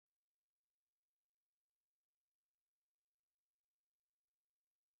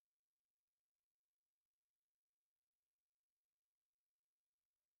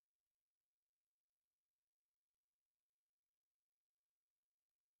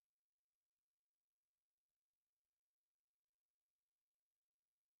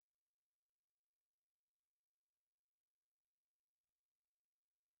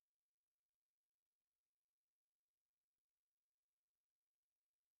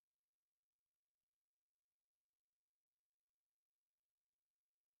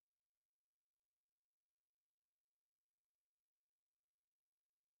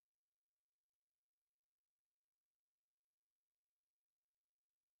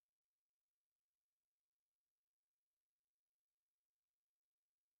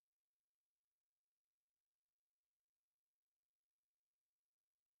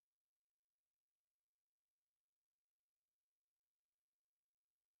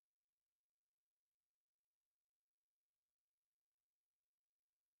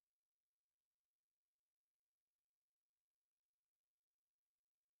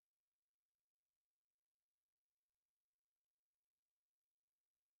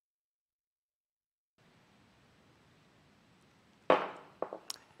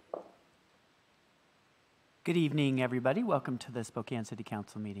Good evening, everybody. Welcome to the Spokane City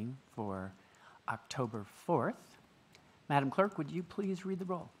Council meeting for October 4th. Madam Clerk, would you please read the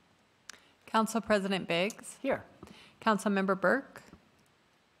roll? Council President Biggs. Here. Councilmember Burke.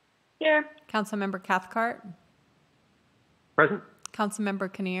 Here. Councilmember Cathcart. Present.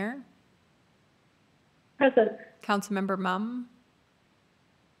 Councilmember Kinnear. Present. Councilmember Mumm.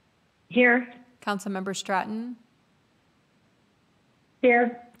 Here. Councilmember Stratton.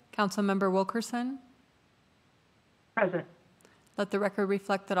 Here. Councilmember Wilkerson. Present. Let the record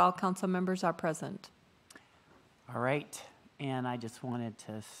reflect that all council members are present. All right. And I just wanted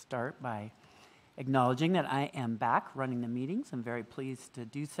to start by acknowledging that I am back running the meetings. I'm very pleased to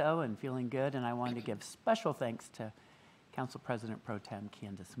do so and feeling good. And I wanted to give special thanks to Council President Pro Tem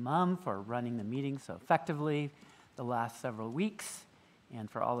Candace Mumm for running the meeting so effectively the last several weeks and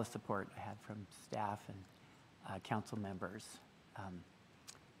for all the support I had from staff and council members.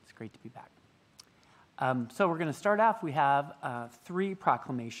 It's great to be back. So we're going to start off. We have 3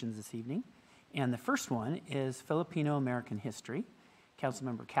 proclamations this evening. And the first one is Filipino-American history.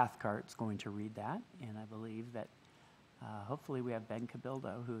 Councilmember Cathcart is going to read that. And I believe that hopefully we have Ben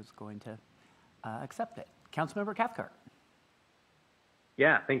Cabildo who is going to accept it. Councilmember Cathcart.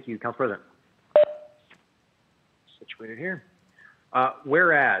 Yeah, thank you, Council President. Situated here.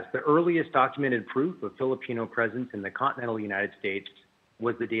 Whereas the earliest documented proof of Filipino presence in the continental United States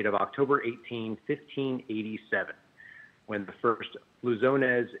was the date of October 18, 1587, when the first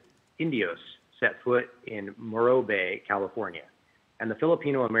Luzones Indios set foot in Morro Bay, California. And the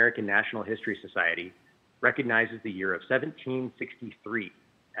Filipino-American National History Society recognizes the year of 1763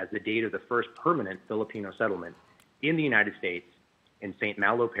 as the date of the first permanent Filipino settlement in the United States in St.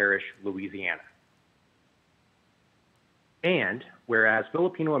 Malo Parish, Louisiana. And whereas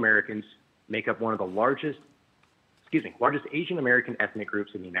Filipino Americans make up one of the largest Asian American ethnic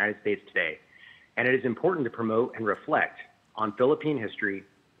groups in the United States today, and it is important to promote and reflect on Philippine history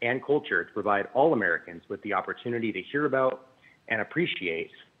and culture to provide all Americans with the opportunity to hear about and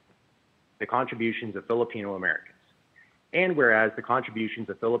appreciate the contributions of Filipino Americans. And whereas the contributions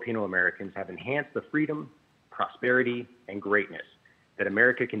of Filipino Americans have enhanced the freedom, prosperity, and greatness that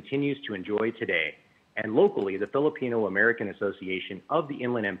America continues to enjoy today, and locally, the Filipino American Association of the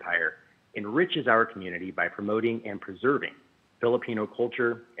Inland Empire enriches our community by promoting and preserving Filipino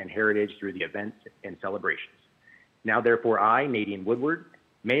culture and heritage through the events and celebrations. Now, therefore, I, Nadine Woodward,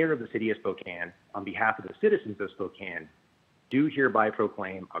 Mayor of the City of Spokane, on behalf of the citizens of Spokane, do hereby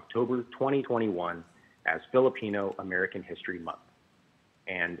proclaim October 2021 as Filipino American History Month.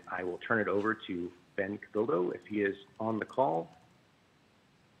 And I will turn it over to Ben Cabildo if he is on the call.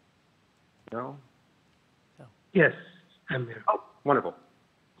 No? Yes, I'm here. Oh, wonderful.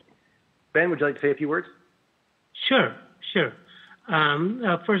 Ben, would you like to say a few words? Sure.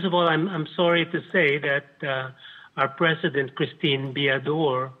 First of all, I'm sorry to say that our president, Christine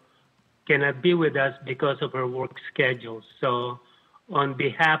Biador, cannot be with us because of her work schedule. So on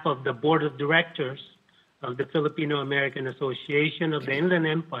behalf of the Board of Directors of the Filipino-American Association of the Inland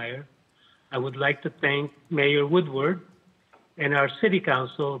Empire, I would like to thank Mayor Woodward and our City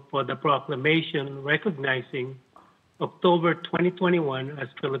Council for the proclamation recognizing October 2021 as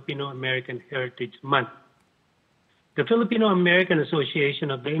Filipino-American Heritage Month. The Filipino-American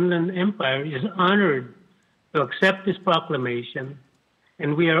Association of the Inland Empire is honored to accept this proclamation,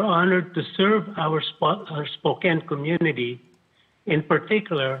 and we are honored to serve our Spokane community, in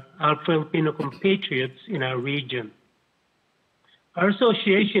particular, our Filipino compatriots in our region. Our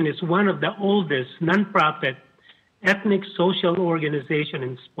association is one of the oldest nonprofit ethnic social organizations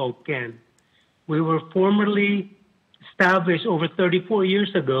in Spokane. We were formerly established over 34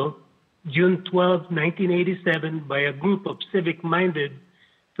 years ago, June 12, 1987, by a group of civic-minded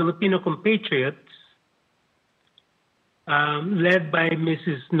Filipino compatriots led by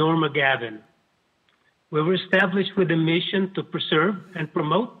Mrs. Norma Gavin. We were established with a mission to preserve and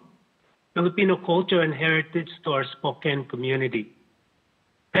promote Filipino culture and heritage to our Spokane community.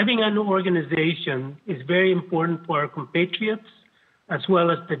 Having an organization is very important for our compatriots as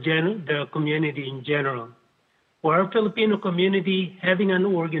well as the community in general. For our Filipino community, having an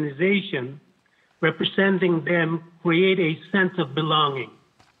organization representing them create a sense of belonging,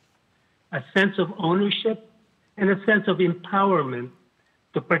 a sense of ownership, and a sense of empowerment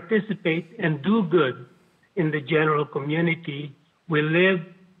to participate and do good in the general community we live,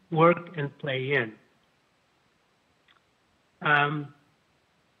 work, and play in.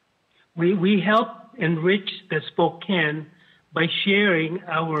 We help enrich the Spokane by sharing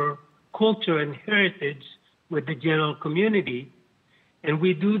our culture and heritage with the general community, and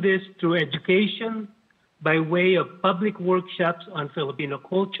we do this through education by way of public workshops on Filipino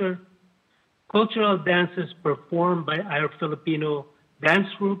culture, cultural dances performed by our Filipino dance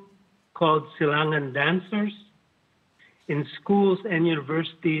group called Silangan Dancers, in schools and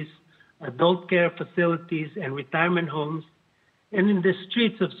universities, adult care facilities and retirement homes, and in the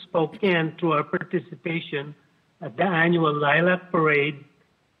streets of Spokane through our participation at the annual Lilac Parade,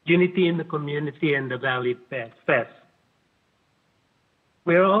 Unity in the Community, and the Valley Fest.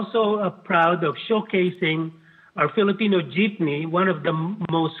 We are also proud of showcasing our Filipino jeepney, one of the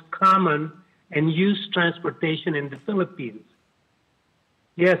most common and used transportation in the Philippines.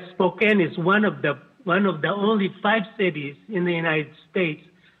 Yes, Spokane is one of the only 5 cities in the United States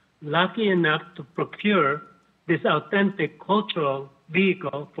lucky enough to procure this authentic cultural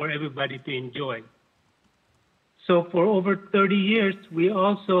vehicle for everybody to enjoy. So for over 30 years, we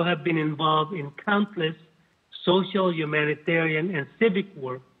also have been involved in countless social, humanitarian, and civic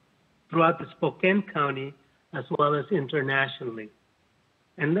work throughout the Spokane County, as well as internationally.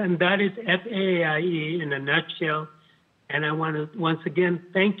 And that is FAIE in a nutshell. And I want to once again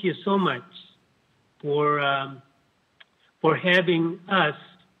thank you so much for having us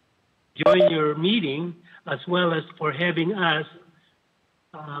join your meeting, as well as for having us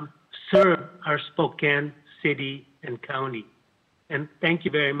serve our Spokane city and county. And thank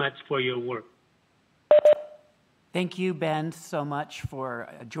you very much for your work. Thank you, Ben, so much for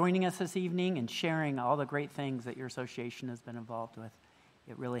joining us this evening and sharing all the great things that your association has been involved with.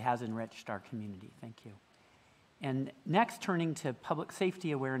 It really has enriched our community. Thank you. And next, turning to public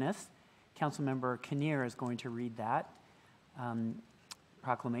safety awareness, Councilmember Kinnear is going to read that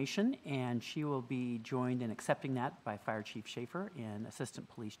proclamation, and she will be joined in accepting that by Fire Chief Schaefer and Assistant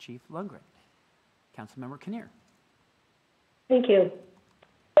Police Chief Lundgren. Councilmember Kinnear. Thank you.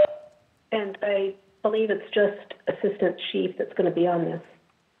 And I believe it's just Assistant Chief that's going to be on this,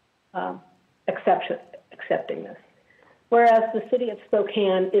 accepting this. Whereas the City of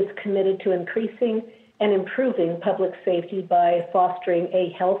Spokane is committed to increasing and improving public safety by fostering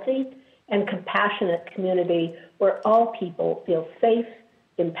a healthy and compassionate community where all people feel safe,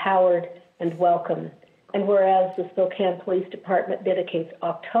 empowered, and welcome. And whereas the Spokane Police Department dedicates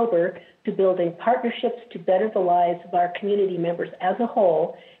October to building partnerships to better the lives of our community members as a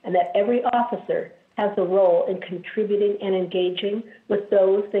whole, and that every officer has a role in contributing and engaging with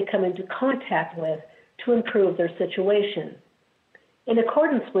those they come into contact with to improve their situation. In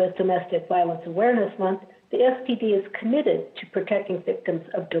accordance with Domestic Violence Awareness Month, the SPD is committed to protecting victims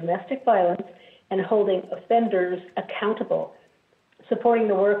of domestic violence and holding offenders accountable, supporting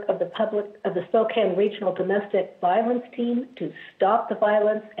the work of the Spokane Regional Domestic Violence Team to stop the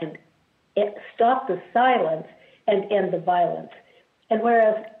violence and stop the silence and end the violence. And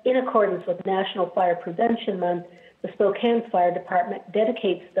whereas, in accordance with National Fire Prevention Month, the Spokane Fire Department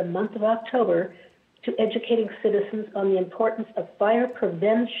dedicates the month of October to educating citizens on the importance of fire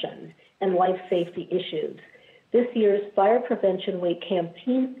prevention and life safety issues. This year's Fire Prevention Week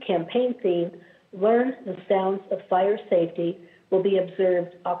campaign theme, Learn the Sounds of Fire Safety, will be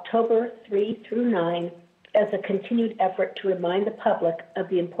observed October 3 through 9 as a continued effort to remind the public of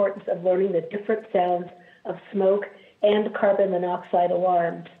the importance of learning the different sounds of smoke and carbon monoxide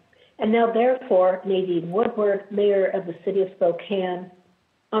alarms. And now, therefore, Nadine Woodward, Mayor of the City of Spokane,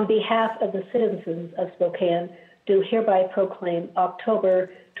 on behalf of the citizens of Spokane, do hereby proclaim October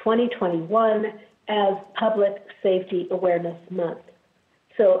 2021 as Public Safety Awareness Month.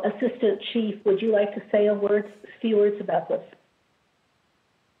 So, Assistant Chief, would you like to say a few words about this?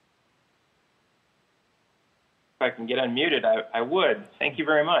 If I can get unmuted, I would. Thank you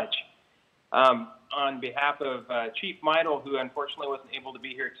very much. On behalf of Chief Meidel, who unfortunately wasn't able to be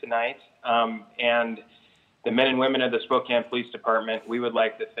here tonight, and the men and women of the Spokane Police Department, we would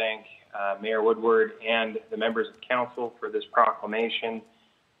like to thank Mayor Woodward and the members of council for this proclamation.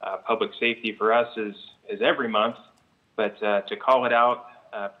 Public safety for us is every month, but to call it out,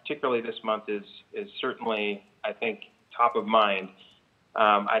 particularly this month, is certainly, I think, top of mind.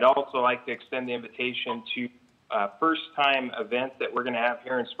 I'd also like to extend the invitation to first-time event that we're going to have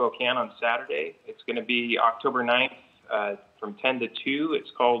here in Spokane on Saturday. It's going to be October 9th from 10 to 2.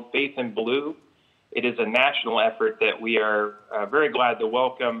 It's called Faith in Blue. It is a national effort that we are very glad to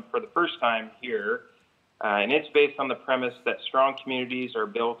welcome for the first time here. And it's based on the premise that strong communities are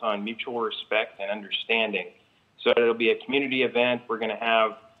built on mutual respect and understanding. So it'll be a community event. We're going to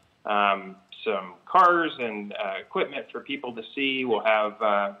have some cars and equipment for people to see. We'll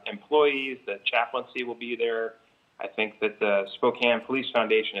have employees. The chaplaincy will be there. I think that the Spokane Police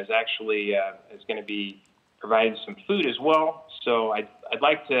Foundation is actually is going to be providing some food as well. So I'd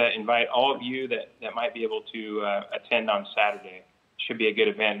like to invite all of you that might be able to attend on Saturday. Should be a good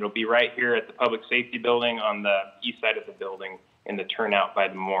event. It'll be right here at the Public Safety Building on the east side of the building in the turnout by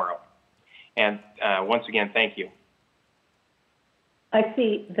the memorial. And once again, thank you. I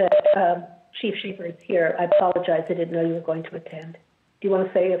see that Chief Schaefer is here. I apologize. I didn't know you were going to attend. Do you want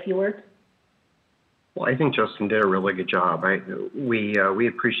to say a few words? Well, I think Justin did a really good job. We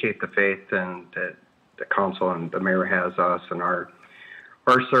appreciate the faith and that the council and the mayor has us and our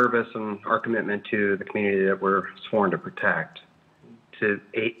service and our commitment to the community that we're sworn to protect.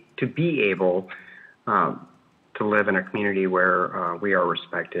 To be able to live in a community where we are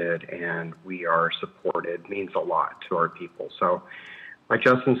respected and we are supported means a lot to our people. So, like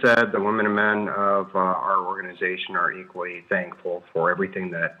Justin said, the women and men of our organization are equally thankful for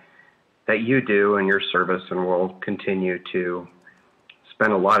everything that you do in your service, and we'll continue to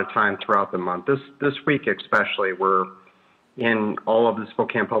spend a lot of time throughout the month. This week especially, we're in all of the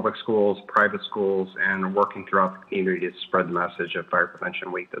Spokane public schools, private schools, and working throughout the community to spread the message of Fire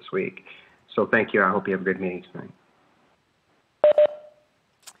Prevention Week this week. So thank you. I hope you have a good meeting tonight.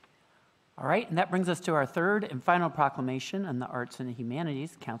 All right, and that brings us to our third and final proclamation on the arts and the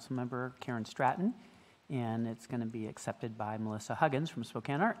humanities, Councilmember Karen Stratton, and it's going to be accepted by Melissa Huggins from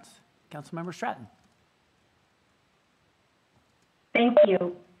Spokane Arts. Councilmember Stratton. Thank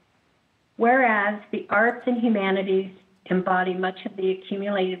you. Whereas the arts and humanities embody much of the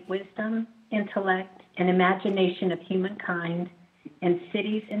accumulated wisdom, intellect, and imagination of humankind, and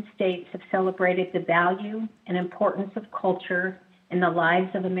cities and states have celebrated the value and importance of culture in the lives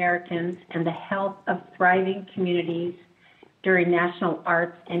of Americans and the health of thriving communities during National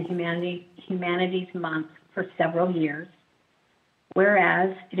Arts and Humanities Month for several years.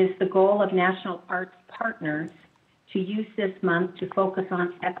 Whereas it is the goal of National Arts Partners to use this month to focus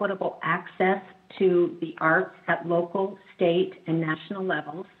on equitable access to the arts at local, state, and national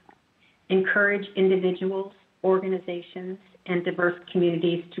levels, encourage individuals, organizations, and diverse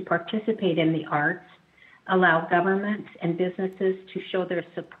communities to participate in the arts, allow governments and businesses to show their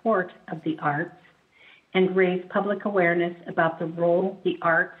support of the arts, and raise public awareness about the role the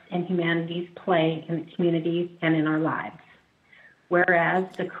arts and humanities play in the communities and in our lives. Whereas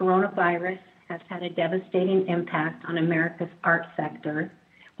the coronavirus has had a devastating impact on America's art sector,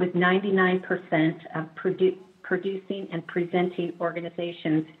 with 99% of producing and presenting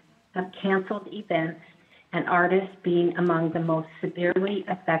organizations have canceled events, and artists being among the most severely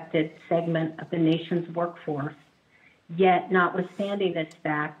affected segment of the nation's workforce. Yet, notwithstanding this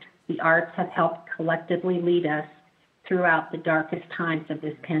fact, the arts have helped collectively lead us throughout the darkest times of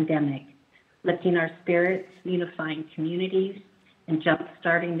this pandemic, lifting our spirits, unifying communities, and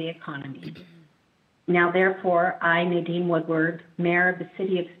jump-starting the economy. Now, therefore, I, Nadine Woodward, Mayor of the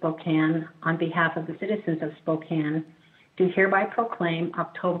City of Spokane, on behalf of the citizens of Spokane, do hereby proclaim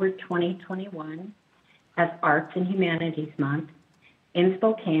October 2021 as Arts and Humanities Month in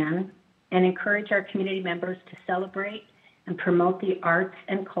Spokane, and encourage our community members to celebrate and promote the arts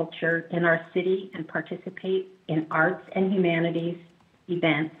and culture in our city and participate in arts and humanities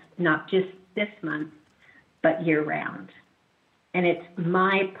events, not just this month, but year-round. And it's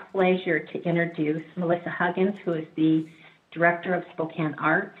my pleasure to introduce Melissa Huggins, who is the Director of Spokane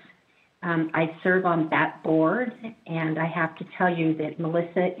Arts. I serve on that board, and I have to tell you that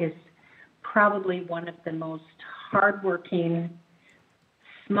Melissa is probably one of the most hardworking,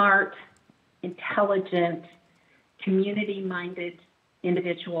 smart, intelligent, community-minded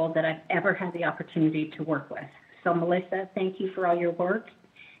individual that I've ever had the opportunity to work with. So Melissa, thank you for all your work,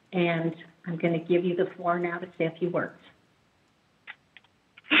 and I'm going to give you the floor now to say a few words.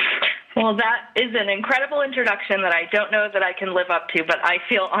 Well, that is an incredible introduction that I don't know that I can live up to, but I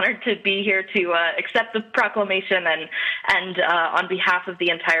feel honored to be here to accept the proclamation and on behalf of the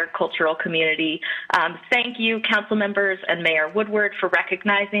entire cultural community. Thank you, council members and Mayor Woodward, for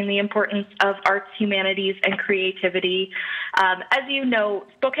recognizing the importance of arts, humanities, and creativity. As you know,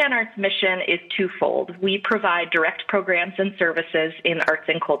 Spokane Arts' mission is twofold. We provide direct programs and services in arts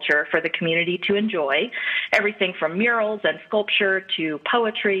and culture for the community to enjoy, everything from murals and sculpture to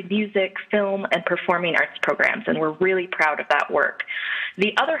poetry, music, film, and performing arts programs, and we're really proud of that work.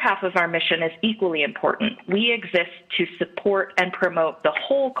 The other half of our mission is equally important. We exist to support and promote the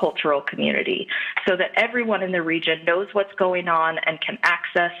whole cultural community so that everyone in the region knows what's going on and can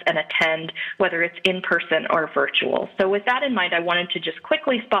access and attend, whether it's in person or virtual. So with that in mind, I wanted to just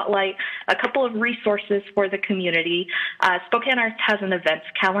quickly spotlight a couple of resources for the community. Spokane Arts has an events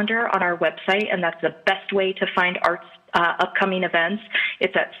calendar on our website, and that's the best way to find arts upcoming events.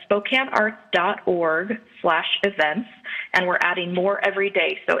 It's at spokanearts.org/events, and we're adding more every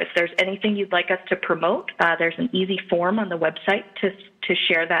day. So if there's anything you'd like us to promote, there's an easy form on the website to to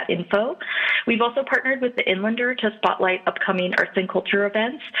share that info. We've also partnered with the Inlander to spotlight upcoming arts and culture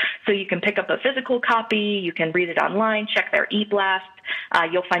events. So you can pick up a physical copy, you can read it online, check their e-blast.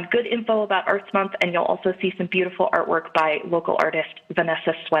 You'll find good info about Arts Month, and you'll also see some beautiful artwork by local artist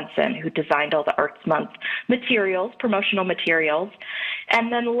Vanessa Swenson, who designed all the Arts Month materials, promotional materials.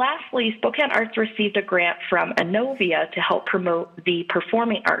 And then lastly, Spokane Arts received a grant from Innovia to help promote the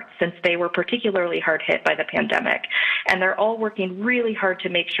performing arts, since they were particularly hard hit by the pandemic. And they're all working really hard to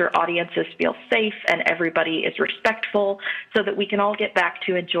make sure audiences feel safe and everybody is respectful, so that we can all get back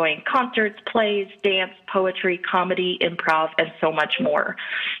to enjoying concerts, plays, dance, poetry, comedy, improv, and so much more.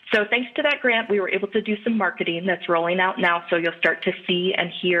 So thanks to that grant, we were able to do some marketing that's rolling out now, so you'll start to see and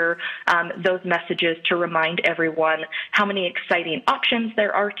hear those messages to remind everyone how many exciting options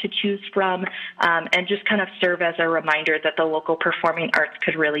there are to choose from, and just kind of serve as a reminder that the local performing arts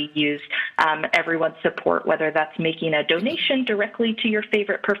could really use everyone's support, whether that's making a donation directly to your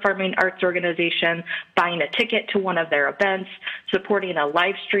favorite performing arts organization, buying a ticket to one of their events, supporting a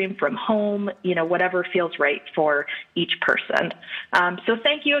live stream from home, whatever feels right for each person. So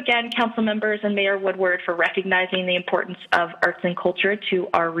thank you again, council members and Mayor Woodward, for recognizing the importance of arts and culture to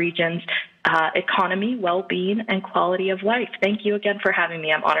our region's economy, well-being, and quality of life. Thank you again for having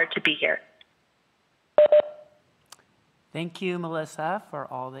me. I'm honored to be here. Thank you, Melissa, for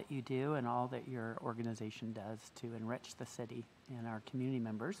all that you do and all that your organization does to enrich the city and our community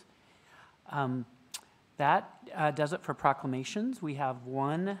members. That does it for proclamations. We have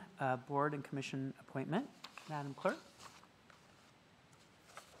one board and commission appointment. Madam Clerk.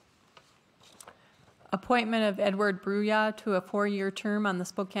 Appointment of Edward Bruya to a 4-year term on the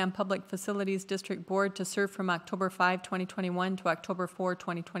Spokane Public Facilities District Board to serve from October 5, 2021 to October 4,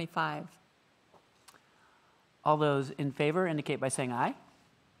 2025. All those in favor indicate by saying aye.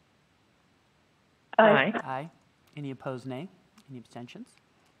 Aye. Aye. Any opposed, nay? Any abstentions?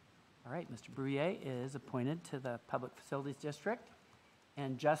 All right, Mr. Brouillet is appointed to the Public Facilities District,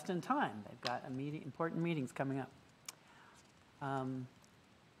 and just in time. They've got important meetings coming up.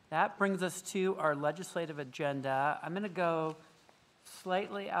 That brings us to our legislative agenda. I'm going to go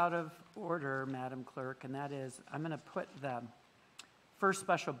slightly out of order, Madam Clerk, and that is I'm going to put the first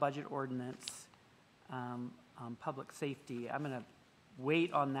special budget ordinance on public safety. I'm going to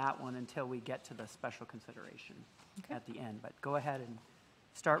wait on that one until we get to the special consideration at the end. But go ahead and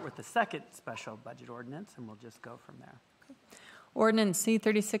start with the second special budget ordinance, and we'll just go from there. Ordinance C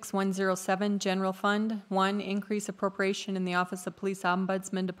 36107, General Fund. 1, increase appropriation in the Office of Police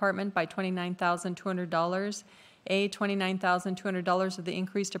Ombudsman Department by $29,200. A, $29,200 of the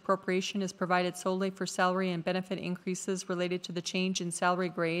increased appropriation is provided solely for salary and benefit increases related to the change in salary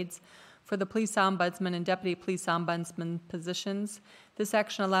grades for the police ombudsman and deputy police ombudsman positions. This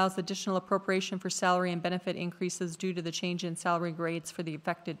action allows additional appropriation for salary and benefit increases due to the change in salary grades for the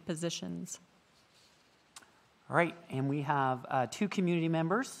affected positions. All right, and we have 2 community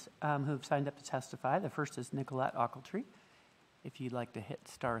members who have signed up to testify. The first is Nicolette Ochiltree. If you'd like to hit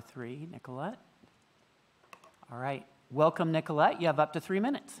 *3, Nicolette. All right, welcome, Nicolette. You have up to 3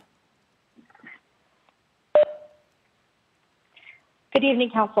 minutes. Good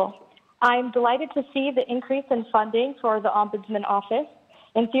evening, Council. I'm delighted to see the increase in funding for the Ombudsman Office.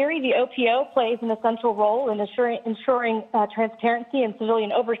 In theory, the OPO plays an essential role in ensuring transparency and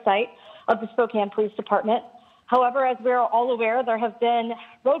civilian oversight of the Spokane Police Department. However, as we're all aware, there have been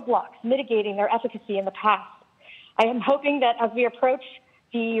roadblocks mitigating their efficacy in the past. I am hoping that as we approach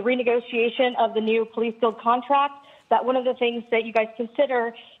the renegotiation of the new Police Guild contract, that one of the things that you guys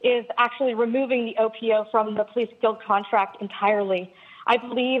consider is actually removing the OPO from the Police Guild contract entirely. I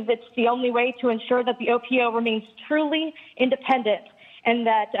believe it's the only way to ensure that the OPO remains truly independent and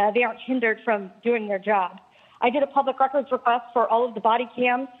that they aren't hindered from doing their job. I did a public records request for all of the body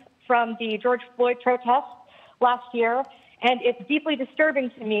cams from the George Floyd protests last year, and it's deeply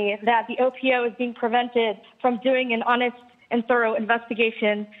disturbing to me that the OPO is being prevented from doing an honest and thorough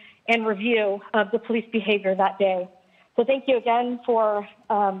investigation and review of the police behavior that day. So thank you again for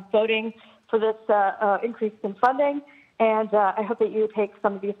voting for this increase in funding, and I hope that you take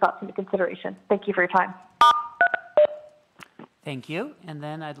some of these thoughts into consideration. Thank you for your time. Thank you. And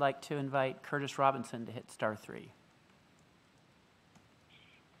then I'd like to invite Curtis Robinson to hit *3.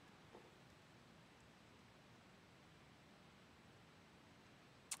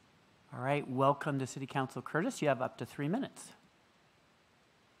 All right, welcome to City Council, Curtis. You have up to 3 minutes.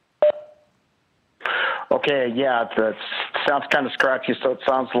 Okay, yeah, that sounds kind of scratchy, so it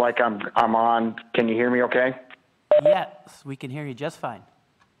sounds like I'm on. Can you hear me okay? Yes, we can hear you just fine.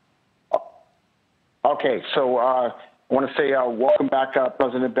 Okay, so I want to say welcome back,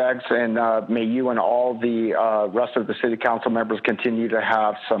 President Beggs, and may you and all the rest of the City Council members continue to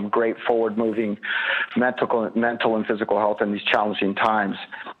have some great forward-moving mental and physical health in these challenging times.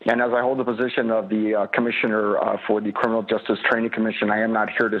 And as I hold the position of the Commissioner for the Criminal Justice Training Commission, I am not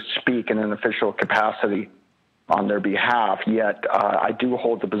here to speak in an official capacity on their behalf, yet I do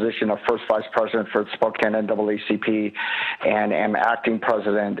hold the position of First Vice President for the Spokane NAACP and am acting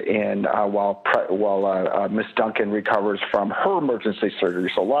president while Ms. Duncan recovers from her emergency surgery.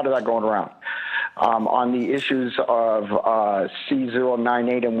 So a lot of that going around. On the issues of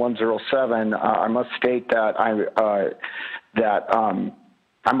C098 and 107, I must state that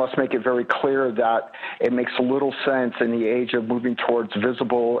I must make it very clear that it makes little sense in the age of moving towards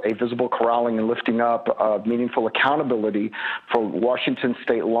visible corralling and lifting up of meaningful accountability for Washington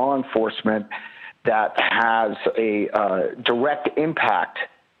state law enforcement that has a direct impact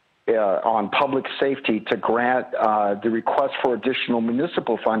on public safety to grant the request for additional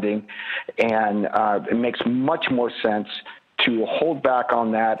municipal funding, and it makes much more sense to hold back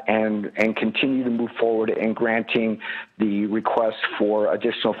on that and continue to move forward in granting the request for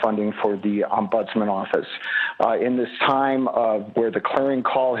additional funding for the Ombudsman Office. In this time where the clarion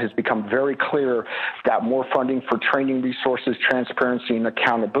call has become very clear that more funding for training resources, transparency, and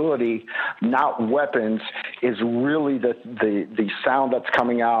accountability, not weapons, is really the sound that's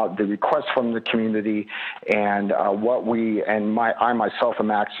coming out, the request from the community, and I myself am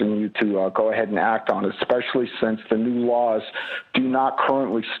asking you to go ahead and act on, especially since the new laws do not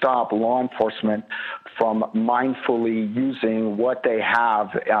currently stop law enforcement from mindfully using what they have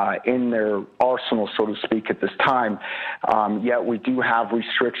in their arsenal, so to speak, at this time. Yet we do have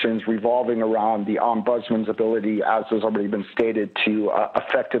restrictions revolving around the Ombudsman's ability, as has already been stated, to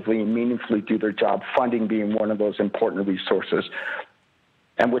effectively and meaningfully do their job, funding being one of those important resources.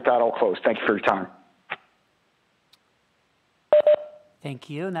 And with that, I'll close. Thank you for your time. Thank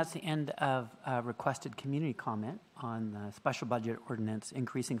you. And that's the end of requested community comment on the special budget ordinance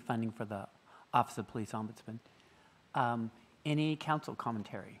increasing funding for the Office of Police Ombudsman. Any council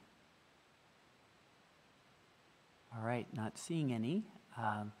commentary? All right, not seeing any.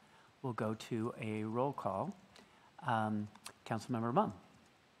 We'll go to a roll call. Councilmember Mumm.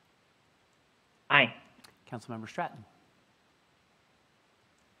 Aye. Councilmember Stratton.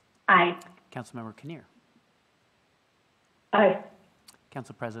 Aye. Councilmember Kinnear. Aye.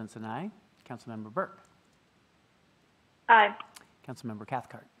 Council President Sinai. Councilmember Burke. Aye. Councilmember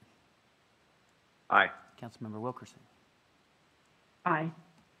Cathcart. Aye. Councilmember Wilkerson. Aye.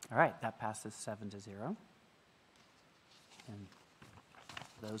 All right, that passes 7-0. And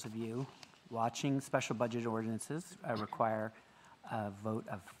those of you watching, special budget ordinances require a vote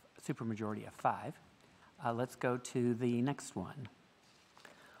of supermajority of 5. Let's go to the next one.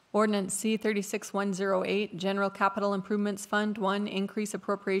 Ordinance C 36108, General Capital Improvements Fund 1, increase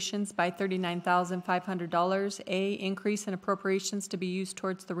appropriations by $39,500. A, increase in appropriations to be used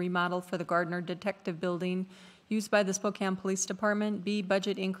towards the remodel for the Gardner Detective Building used by the Spokane Police Department. B,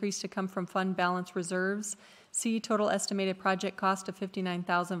 budget increase to come from fund balance reserves. C, total estimated project cost of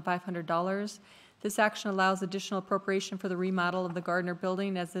 $59,500. This action allows additional appropriation for the remodel of the Gardner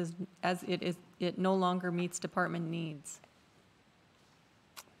Building as it no longer meets department needs.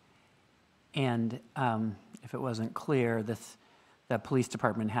 And if it wasn't clear, the police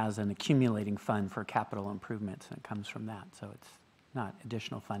department has an accumulating fund for capital improvements, and it comes from that. So it's not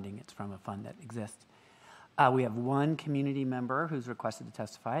additional funding, it's from a fund that exists. We have one community member who's requested to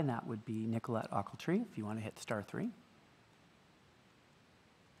testify, and that would be Nicolette Ochiltree, if you want to hit *3.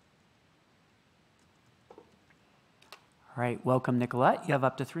 All right, welcome, Nicolette. You have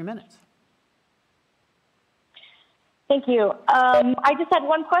up to 3 minutes. Thank you. I just had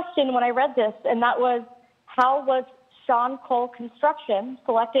one question when I read this, and that was, how was Sean Cole Construction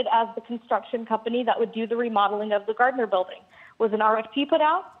selected as the construction company that would do the remodeling of the Gardner Building? Was an RFP put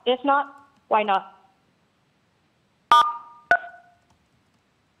out? If not, why not?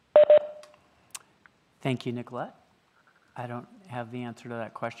 Thank you, Nicolette. I don't have the answer to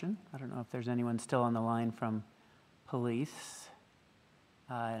that question. I don't know if there's anyone still on the line from police.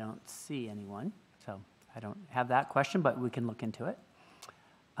 I don't see anyone, so I don't have that question, but we can look into it.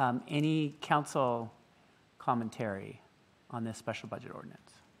 Any council commentary on this special budget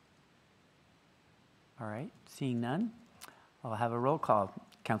ordinance? All right, seeing none, I'll have a roll call.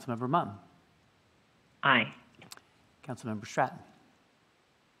 Councilmember Mumm. Aye. Councilmember Stratton.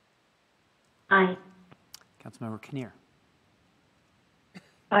 Aye. Councilmember Kinnear.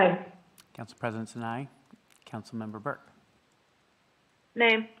 Aye. Council President Sinai. Councilmember Burke.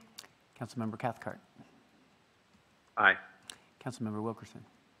 Name. Councilmember Cathcart. Aye. Councilmember Wilkerson.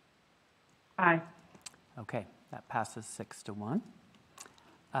 Aye. Okay, That passes 6-1.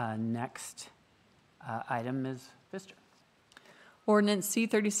 Next item is Pfister. Ordinance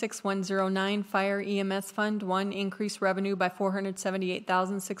C-36-109, Fire EMS Fund 1, increase revenue by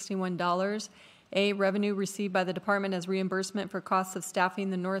 $478,061. A, revenue received by the department as reimbursement for costs of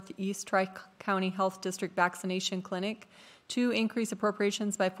staffing the Northeast Tri-County Health District Vaccination Clinic. 2, increase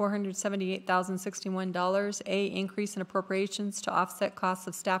appropriations by $478,061. A, increase in appropriations to offset costs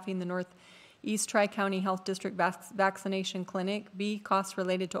of staffing the Northeast Tri-County Health District Vaccination Clinic. B, costs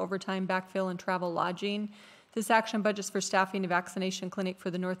related to overtime, backfill, and travel lodging. This action budgets for staffing a vaccination clinic for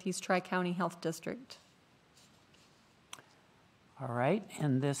the Northeast Tri-County Health District. All right,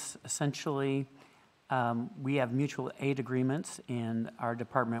 and this essentially, we have mutual aid agreements, and our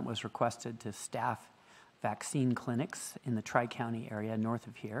department was requested to staff vaccine clinics in the Tri-County area north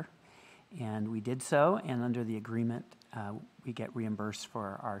of here. And we did so, and under the agreement, we get reimbursed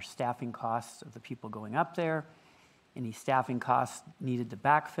for our staffing costs of the people going up there, any staffing costs needed to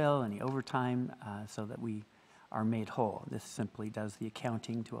backfill, any overtime, so that we are made whole. This simply does the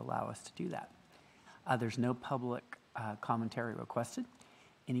accounting to allow us to do that. There's no public commentary requested.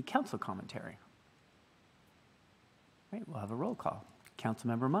 Any council commentary? All right, we'll have a roll call.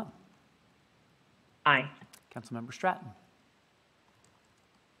 Councilmember Munn. Aye. Councilmember Stratton.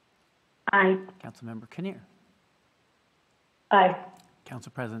 Aye. Councilmember Kinnear. Aye.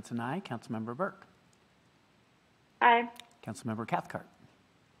 Council President Sinai. Councilmember Burke. Aye. Councilmember Cathcart.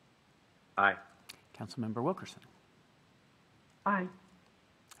 Aye. Councilmember Wilkerson. Aye.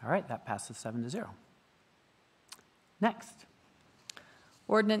 All right, that passes 7-0. Next.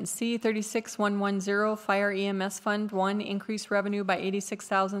 Ordinance C-36-110, Fire EMS Fund 1, increase revenue by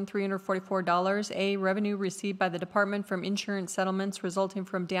 $86,344. A, revenue received by the department from insurance settlements resulting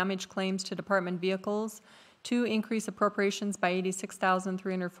from damage claims to department vehicles. 2, increase appropriations by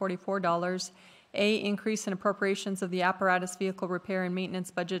 $86,344. A, increase in appropriations of the apparatus vehicle repair and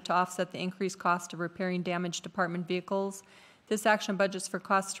maintenance budget to offset the increased cost of repairing damaged department vehicles. This action budgets for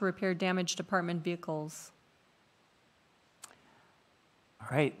costs to repair damaged department vehicles. All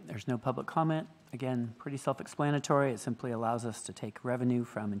right, there's no public comment. Again, pretty self-explanatory. It simply allows us to take revenue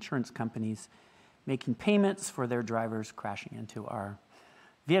from insurance companies making payments for their drivers crashing into our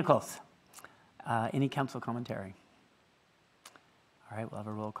vehicles. Any council commentary? All right, we'll have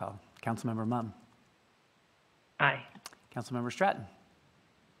a roll call. Councilmember Munn. Aye. Councilmember Stratton.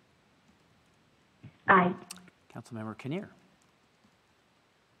 Aye. Councilmember Kinnear.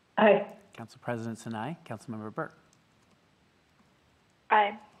 Aye. Council President Sinai. Councilmember Burke.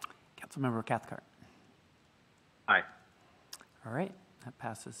 Aye. Councilmember Cathcart. Aye. All right, that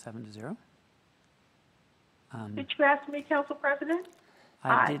passes 7-0. Did you ask me, Council President?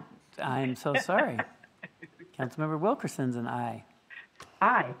 I did. I'm so sorry. Councilmember Wilkerson's an aye.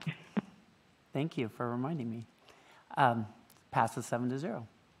 Aye. Thank you for reminding me. Passes 7-0.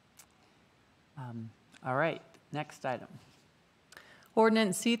 All right, next item.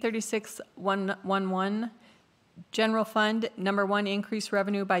 Ordinance C-36-111, General Fund, number 1, increase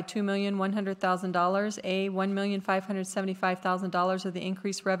revenue by $2,100,000. A, $1,575,000 of the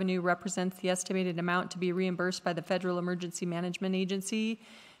increased revenue represents the estimated amount to be reimbursed by the Federal Emergency Management Agency.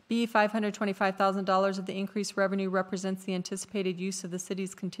 B, $525,000 of the increased revenue represents the anticipated use of the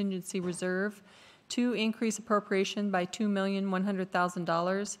city's contingency reserve. 2, increase appropriation by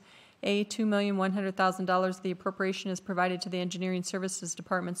 $2,100,000. A, $2,100,000 of the appropriation is provided to the Engineering Services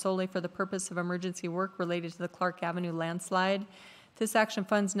Department solely for the purpose of emergency work related to the Clark Avenue landslide. This action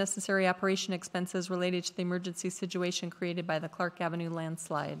funds necessary operation expenses related to the emergency situation created by the Clark Avenue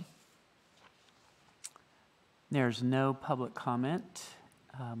landslide. There's no public comment.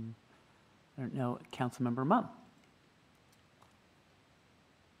 I don't know, Councilmember Munn.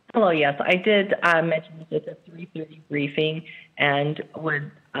 Hello, yes, I did mention this at the 3:30 briefing and would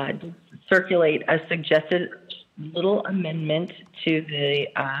circulate a suggested little amendment to the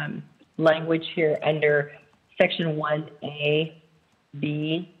language here under Section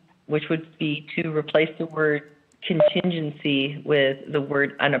 1A(b), which would be to replace the word contingency with the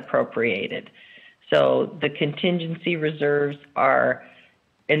word unappropriated. So the contingency reserves are,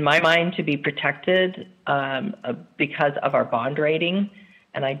 in my mind, to be protected because of our bond rating.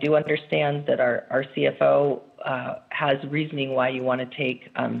 And I do understand that our CFO has reasoning why you want to take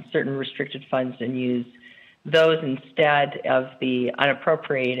certain restricted funds and use those instead of the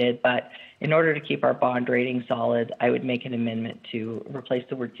unappropriated. But in order to keep our bond rating solid, I would make an amendment to replace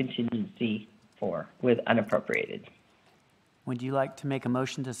the word contingency with unappropriated. Would you like to make a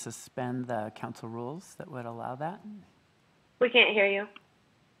motion to suspend the council rules that would allow that? We can't hear you.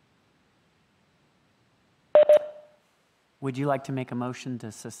 Would you like to make a motion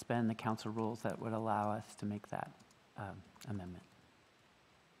to suspend the council rules that would allow us to make that amendment?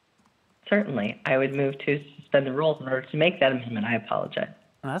 Certainly. I would move to suspend the rules in order to make that amendment. I apologize.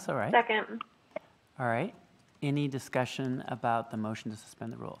 Well, that's all right. Second. All right. Any discussion about the motion to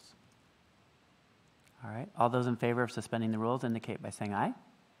suspend the rules? All right. All those in favor of suspending the rules indicate by saying aye.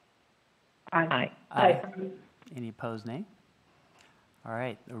 Aye. Aye. Any opposed, nay? All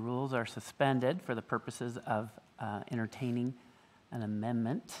right. The rules are suspended for the purposes of entertaining an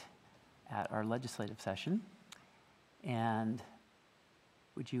amendment at our legislative session. And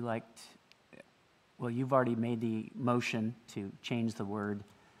would you like to, well, you've already made the motion to change the word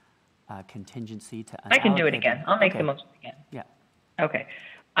contingency to unallocated. I can do it again. I'll make the Okay. motion again. Yeah. Okay.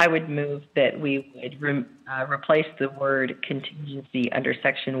 I would move that we would replace the word contingency under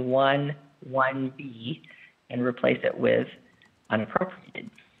section 1(1)(b) and replace it with unappropriated.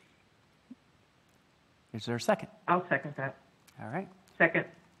 Is there a second? I'll second that. All right. Second.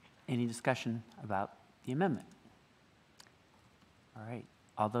 Any discussion about the amendment? All right.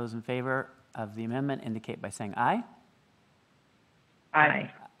 All those in favor of the amendment indicate by saying aye.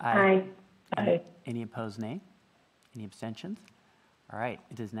 Aye. Aye. Any opposed, nay? Any abstentions? All right.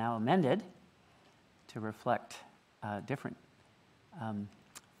 It is now amended to reflect a different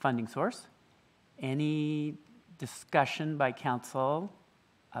funding source. Any discussion by council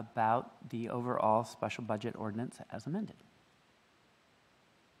about the overall special budget ordinance as amended?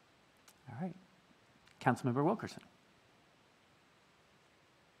 All right. Councilmember Wilkerson.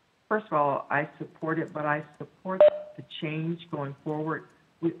 First of all, I support it, but I support the change going forward.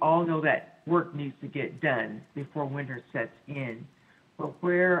 We all know that work needs to get done before winter sets in. But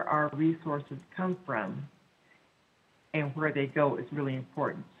where our resources come from and where they go is really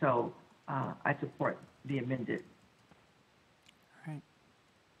important. So I support the amended. All right.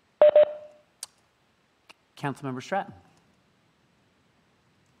 Councilmember Stratton.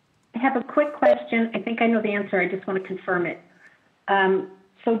 I have a quick question. I think I know the answer. I just want to confirm it.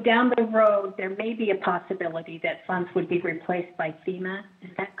 So down the road, there may be a possibility that funds would be replaced by FEMA. Is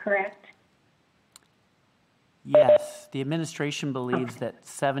that correct? Yes, the administration believes that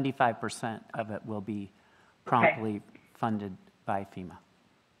 75% of it will be promptly funded by FEMA.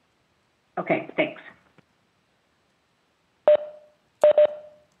 Okay, thanks.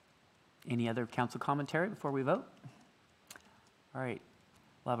 Any other council commentary before we vote? All right,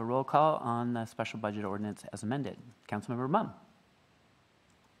 we'll have a roll call on the special budget ordinance as amended. Councilmember Mumm.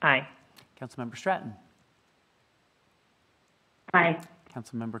 Aye. Councilmember Stratton. Aye.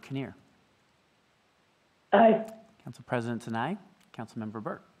 Councilmember Kinnear. Aye. Council President Sinai. Councilmember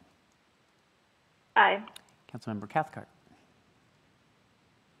Burt. Aye. Councilmember Cathcart.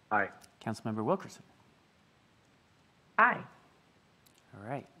 Aye. Councilmember Wilkerson. Aye. All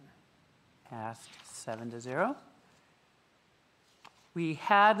right. Passed 7-0. We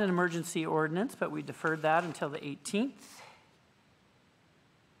had an emergency ordinance, but we deferred that until the 18th.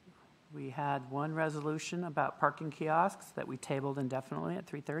 We had one resolution about parking kiosks that we tabled indefinitely at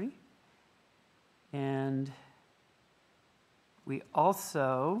 3:30. And we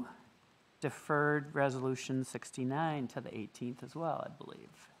also deferred resolution 69 to the 18th as well, I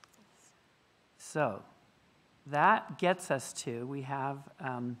believe. So that gets us to, we have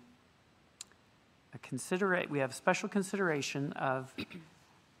we have special consideration of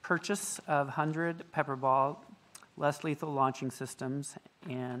purchase of 100 pepper ball less lethal launching systems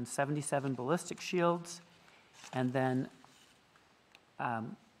and 77 ballistic shields, and then a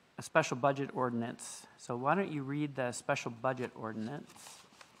special budget ordinance. So why don't you read the special budget ordinance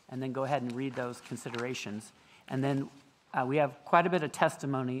and then go ahead and read those considerations. And then we have quite a bit of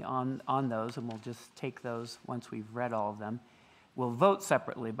testimony on those, and we'll just take those once we've read all of them. We'll vote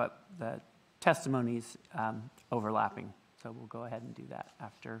separately, but the testimony's overlapping. So we'll go ahead and do that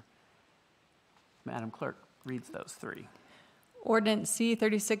after Madam Clerk reads those three. Ordinance C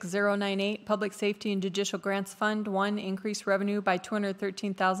 36098, Public Safety and Judicial Grants Fund. 1, increase revenue by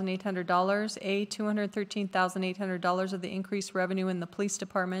 $213,800. A, $213,800 of the increased revenue in the police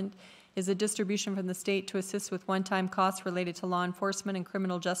department is a distribution from the state to assist with one-time costs related to law enforcement and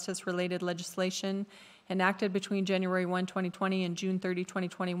criminal justice-related legislation enacted between January 1, 2020 and June 30,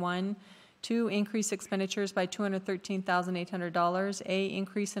 2021. 2, increase expenditures by $213,800. A,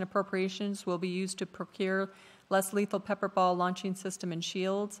 increase in appropriations will be used to procure less lethal pepper ball launching system and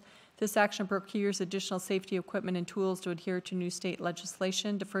shields. This action procures additional safety equipment and tools to adhere to new state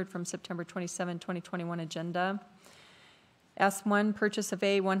legislation deferred from September 27, 2021 agenda. S1, purchase of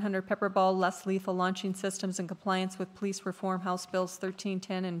A, 100 pepper ball less lethal launching systems in compliance with Police Reform House Bills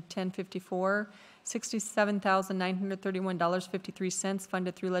 1310 and 1054. $67,931.53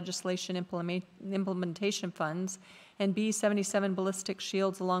 funded through legislation implementation funds, and B-77 ballistic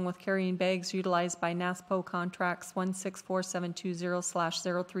shields along with carrying bags utilized by NASPO contracts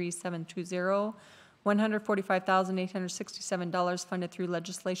 164,720/03720, $145,867 funded through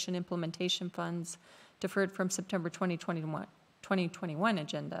legislation implementation funds deferred from September 2021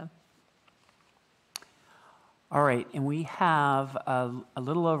 agenda. All right, and we have a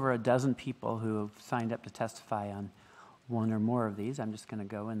little over a dozen people who have signed up to testify on one or more of these. I'm just going to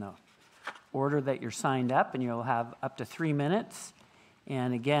go in the order that you're signed up, and you'll have up to 3 minutes.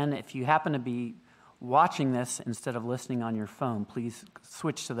 And again, if you happen to be watching this instead of listening on your phone, please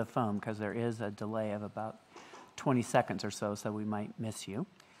switch to the phone because there is a delay of about 20 seconds or so we might miss you.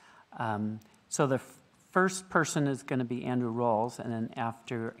 So the first person is going to be Andrew Rawls, and then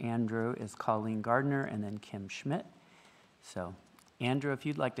after Andrew is Colleen Gardner, and then Kim Schmidt. So, Andrew, if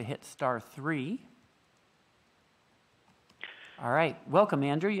you'd like to hit *3. All right, welcome,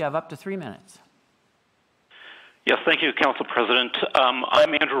 Andrew. You have up to 3 minutes. Yes, thank you, Council President.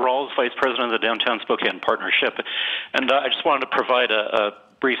 I'm Andrew Rawls, Vice President of the Downtown Spokane Partnership, and I just wanted to provide a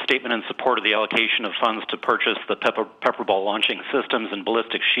brief statement in support of the allocation of funds to purchase the pepper ball launching systems and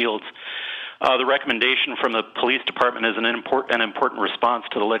ballistic shields. The recommendation from the police department is an important response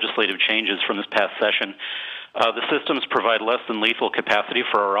to the legislative changes from this past session. The systems provide less than lethal capacity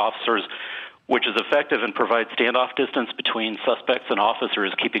for our officers, which is effective and provides standoff distance between suspects and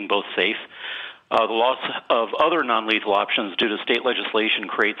officers, keeping both safe. The loss of other non-lethal options due to state legislation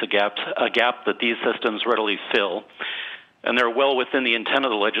creates a gap that these systems readily fill. And they're well within the intent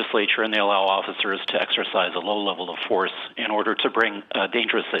of the legislature, and they allow officers to exercise a low level of force in order to bring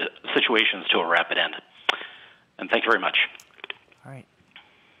dangerous situations to a rapid end. And thank you very much. All right.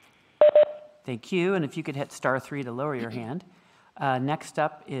 Thank you. And if you could hit *3 to lower your hand. Next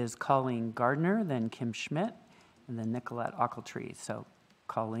up is Colleen Gardner, then Kim Schmidt, and then Nicolette Ochiltree. So,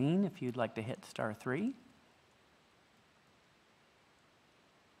 Colleen, if you'd like to hit *3.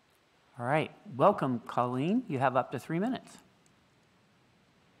 All right. Welcome, Colleen. You have up to 3 minutes.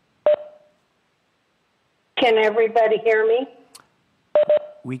 Can everybody hear me?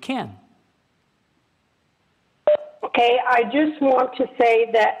 We can. Okay, I just want to say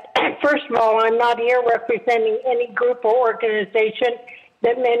that, first of all, I'm not here representing any group or organization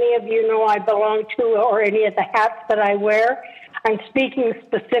that many of you know I belong to or any of the hats that I wear. I'm speaking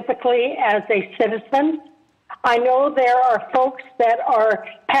specifically as a citizen. I know there are folks that are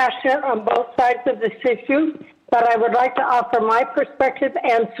passionate on both sides of this issue, but I would like to offer my perspective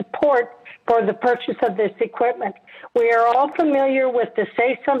and support for the purchase of this equipment. We are all familiar with the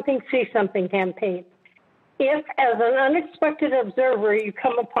Say Something, See Something campaign. If, as an unexpected observer, you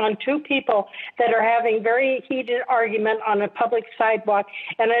come upon two people that are having very heated argument on a public sidewalk,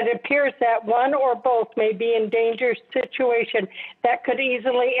 and it appears that one or both may be in dangerous situation that could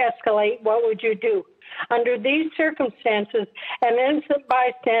easily escalate, what would you do? Under these circumstances, an innocent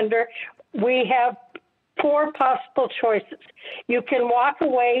bystander, we have 4 possible choices. You can walk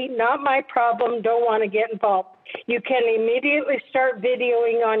away, not my problem, don't want to get involved. You can immediately start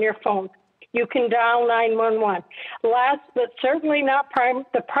videoing on your phone. You can dial 911. Last, but certainly not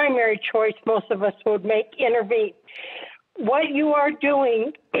the primary choice most of us would make, intervene. What you are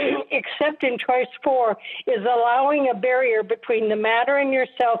doing, except in choice 4, is allowing a barrier between the matter and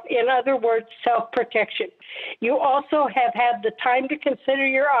yourself, in other words, self-protection. You also have had the time to consider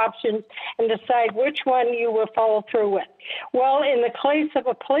your options and decide which one you will follow through with. Well, in the case of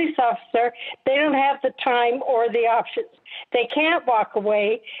a police officer, they don't have the time or the options. They can't walk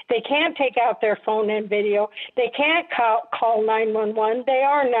away. They can't take out their phone and video. They can't call 911. They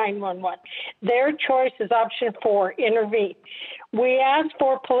are 911. Their choice is option 4, intervene. We ask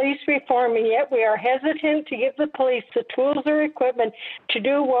for police reform, and yet we are hesitant to give the police the tools or equipment to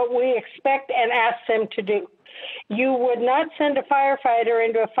do what we expect and ask them to do. You would not send a firefighter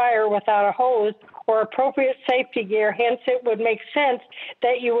into a fire without a hose or appropriate safety gear. Hence, it would make sense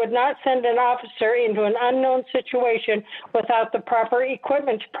that you would not send an officer into an unknown situation without the proper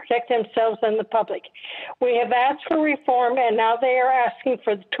equipment to protect themselves and the public. We have asked for reform, and now they are asking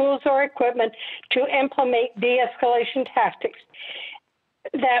for the tools or equipment to implement de-escalation tactics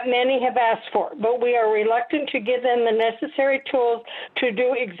that many have asked for, but we are reluctant to give them the necessary tools to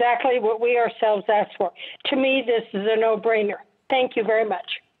do exactly what we ourselves asked for. To me, this is a no-brainer. Thank you very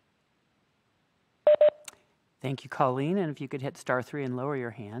much. Thank you, Colleen. And if you could hit *3 and lower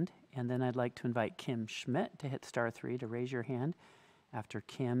your hand. And then I'd like to invite Kim Schmidt to hit *3 to raise your hand. After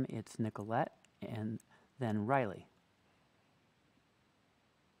Kim, it's Nicolette and then Riley.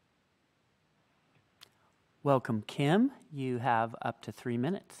 Welcome, Kim. You have up to 3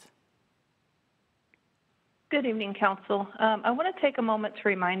 minutes. Good evening, Council. I want to take a moment to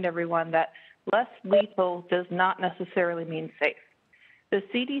remind everyone that Less lethal does not necessarily mean safe. The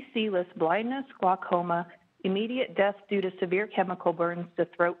CDC lists blindness, glaucoma, immediate death due to severe chemical burns to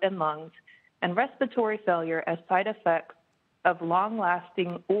throat and lungs, and respiratory failure as side effects of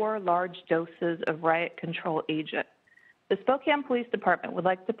long-lasting or large doses of riot control agent. The Spokane Police Department would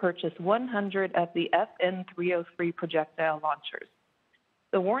like to purchase 100 of the FN-303 projectile launchers.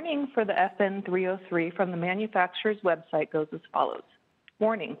 The warning for the FN-303 from the manufacturer's website goes as follows.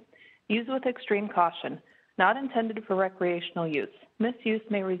 Warning, use with extreme caution, not intended for recreational use. Misuse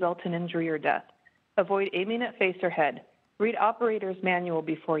may result in injury or death. Avoid aiming at face or head. Read operator's manual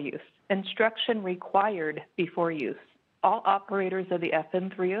before use. Instruction required before use. All operators of the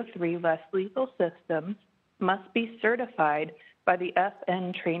FN-303 less lethal systems must be certified by the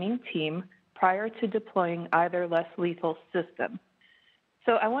FN training team prior to deploying either less lethal system.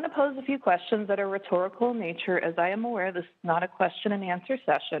 So I want to pose a few questions that are rhetorical in nature. As I am aware, this is not a question and answer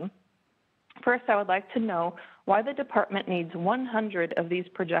session. First, I would like to know why the department needs 100 of these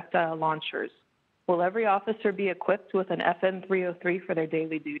projectile launchers. Will every officer be equipped with an FN-303 for their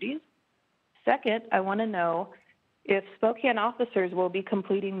daily duties? Second, I want to know if Spokane officers will be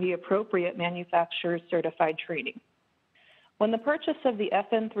completing the appropriate manufacturer's certified training. When the purchase of the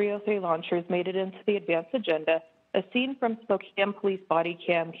FN-303 launchers made it into the advanced agenda, a scene from Spokane Police body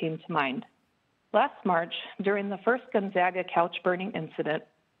cam came to mind. Last March, during the first Gonzaga couch burning incident,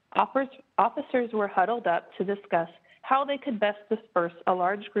 officers were huddled up to discuss how they could best disperse a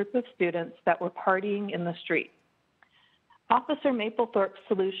large group of students that were partying in the street. Officer Maplethorpe's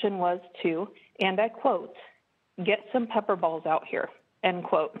solution was to, and I quote, "Get some pepper balls out here," end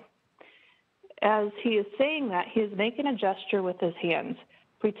quote. As he is saying that, he is making a gesture with his hands,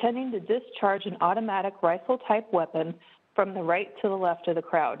 pretending to discharge an automatic rifle-type weapon from the right to the left of the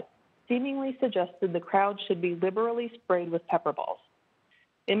crowd, seemingly suggested the crowd should be liberally sprayed with pepper balls.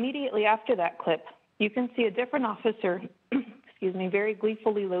 Immediately after that clip, you can see a different officer, very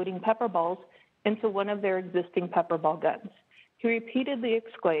gleefully loading pepper balls into one of their existing pepper ball guns. He repeatedly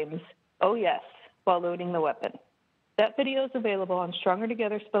exclaims, "Oh yes," while loading the weapon. That video is available on Stronger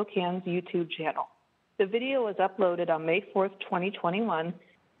Together Spokane's YouTube channel. The video was uploaded on May 4th, 2021,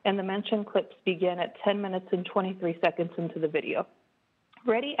 and the mentioned clips begin at 10 minutes and 23 seconds into the video.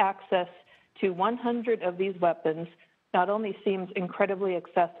 Ready access to 100 of these weapons not only seems incredibly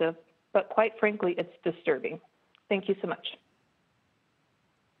excessive, but quite frankly, it's disturbing. Thank you so much.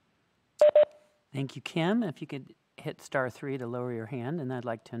 Thank you, Kim. If you could hit *3 to lower your hand, and I'd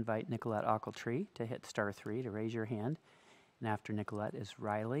like to invite Nicolette Ochiltree to hit *3 to raise your hand. And after Nicolette is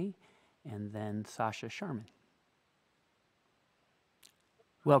Riley, and then Sasha Sharman.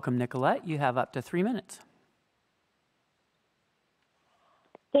 Welcome, Nicolette. You have up to 3 minutes.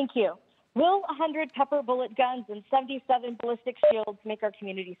 Thank you. Will 100 pepper bullet guns and 77 ballistic shields make our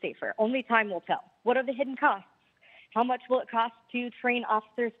community safer? Only time will tell. What are the hidden costs? How much will it cost to train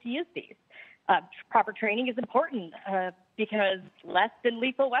officers to use these? Proper training is important because less than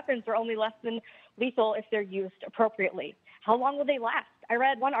lethal weapons are only less than lethal if they're used appropriately. How long will they last? I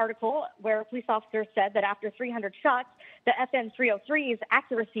read one article where a police officer said that after 300 shots, the FN-303's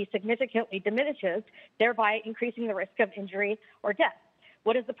accuracy significantly diminishes, thereby increasing the risk of injury or death.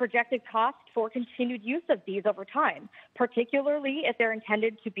 What is the projected cost for continued use of these over time, particularly if they're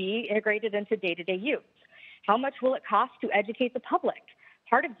intended to be integrated into day-to-day use? How much will it cost to educate the public?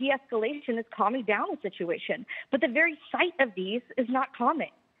 Part of de-escalation is calming down a situation, but the very sight of these is not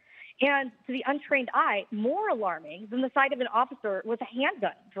calming. And to the untrained eye, more alarming than the sight of an officer with a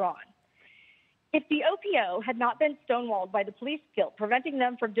handgun drawn. If the OPO had not been stonewalled by the police guild, preventing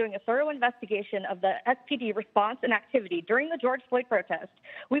them from doing a thorough investigation of the SPD response and activity during the George Floyd protest,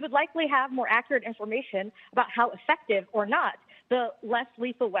 we would likely have more accurate information about how effective or not the less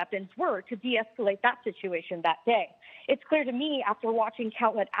lethal weapons were to de-escalate that situation that day. It's clear to me after watching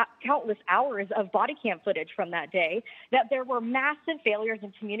countless hours of body cam footage from that day that there were massive failures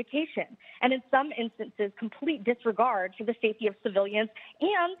in communication and in some instances complete disregard for the safety of civilians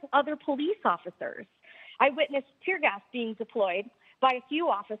and other police officers. I witnessed tear gas being deployed by a few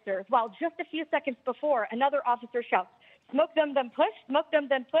officers while just a few seconds before another officer shouts, "Smoke them, then push, smoke them,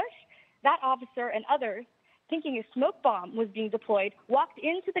 then push." That officer and others, thinking a smoke bomb was being deployed, walked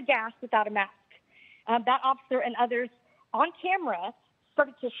into the gas without a mask. That officer and others on camera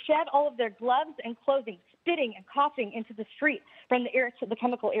started to shed all of their gloves and clothing, spitting and coughing into the street from the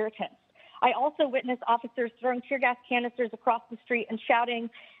chemical irritants. I also witnessed officers throwing tear gas canisters across the street and shouting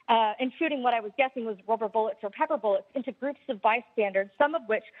and shooting what I was guessing was rubber bullets or pepper bullets into groups of bystanders, some of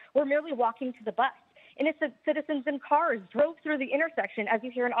which were merely walking to the bus. Innocent citizens in cars drove through the intersection as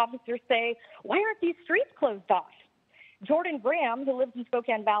you hear an officer say, "Why aren't these streets closed off?" Jordan Graham, who lives in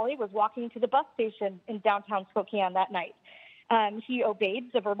Spokane Valley, was walking to the bus station in downtown Spokane that night. He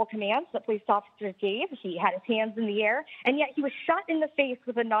obeyed the verbal commands that police officers gave. He had his hands in the air, and yet he was shot in the face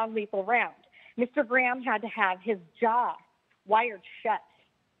with a non-lethal round. Mr. Graham had to have his jaw wired shut.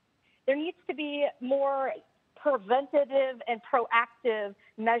 There needs to be more preventative and proactive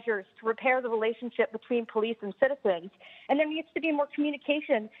measures to repair the relationship between police and citizens. And there needs to be more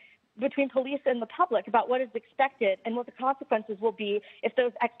communication between police and the public about what is expected and what the consequences will be if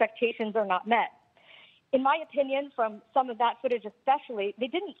those expectations are not met. In my opinion, from some of that footage especially, they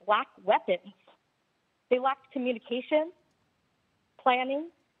didn't lack weapons. They lacked communication, planning,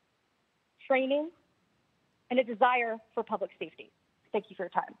 training, and a desire for public safety. Thank you for your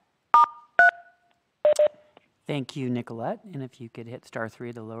time. Thank you, Nicolette. And if you could hit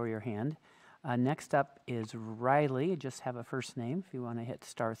 *3 to lower your hand. Next up is Riley. Just have a first name if you want to hit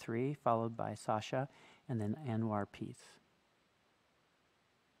 *3, followed by Sasha, and then Anwar Peace.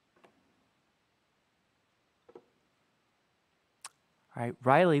 All right,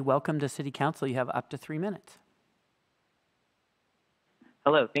 Riley, welcome to City Council. You have up to 3 minutes.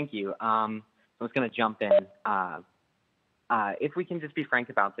 Hello, thank you. I was going to jump in. If we can just be frank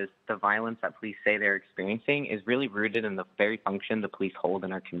about this, the violence that police say they're experiencing is really rooted in the very function the police hold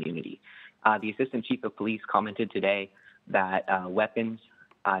in our community. The Assistant Chief of Police commented today that weapons,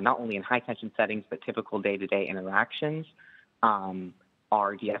 not only in high-tension settings, but typical day-to-day interactions,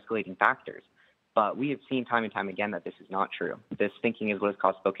 are de-escalating factors. But we have seen time and time again that this is not true. This thinking is what has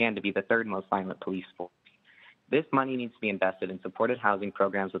caused Spokane to be the third most violent police force. This money needs to be invested in supported housing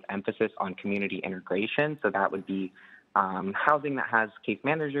programs with emphasis on community integration. So that would be housing that has case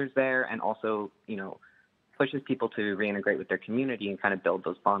managers there and also, pushes people to reintegrate with their community and kind of build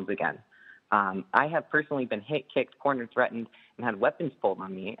those bonds again. I have personally been hit, kicked, cornered, threatened, and had weapons pulled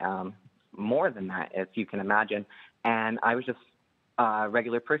on me, more than that, if you can imagine. And I was just a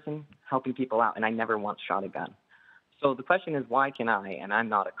regular person helping people out, and I never once shot a gun. So the question is, why can I, and I'm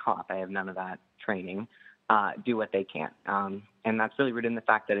not a cop, I have none of that training, do what they can't? And that's really rooted in the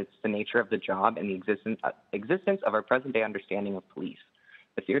fact that it's the nature of the job and the existence of our present-day understanding of police.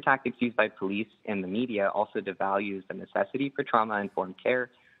 The fear tactics used by police in the media also devalues the necessity for trauma-informed care,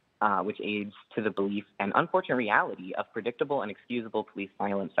 which aids to the belief and unfortunate reality of predictable and excusable police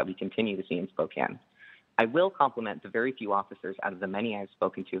violence that we continue to see in Spokane. I will compliment the very few officers out of the many I've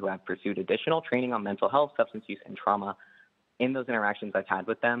spoken to who have pursued additional training on mental health, substance use, and trauma. In those interactions I've had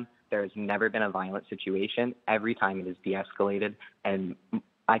with them, there has never been a violent situation. Every time it is de-escalated, and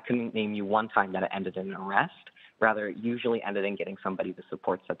I couldn't name you one time that it ended in an arrest. Rather, it usually ended in getting somebody the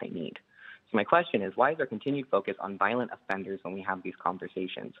supports that they need. So my question is, why is there continued focus on violent offenders when we have these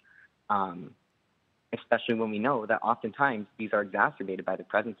conversations? Especially when we know that oftentimes these are exacerbated by the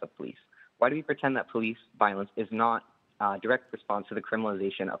presence of police. Why do we pretend that police violence is not a direct response to the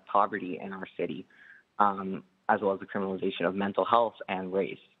criminalization of poverty in our city, as well as the criminalization of mental health and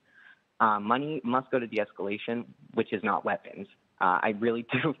race? Money must go to de-escalation, which is not weapons. I really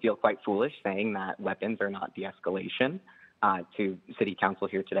do feel quite foolish saying that weapons are not de-escalation to City Council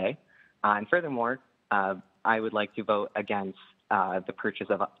here today. And furthermore, I would like to vote against the purchase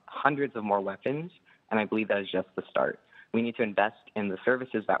of hundreds of more weapons, and I believe that is just the start. We need to invest in the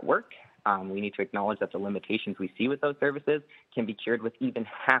services that work. We need to acknowledge that the limitations we see with those services can be cured with even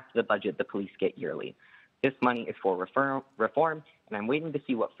half the budget the police get yearly. This money is for reform, and I'm waiting to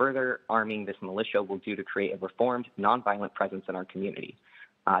see what further arming this militia will do to create a reformed, nonviolent presence in our community.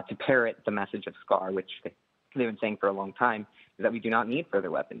 To parrot the message of SCAR, which they've been saying for a long time, is that we do not need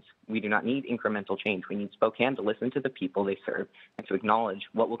further weapons. We do not need incremental change. We need Spokane to listen to the people they serve and to acknowledge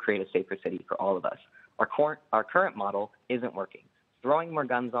what will create a safer city for all of us. Our current model isn't working. Throwing more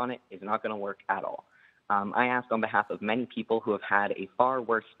guns on it is not going to work at all. I ask on behalf of many people who have had a far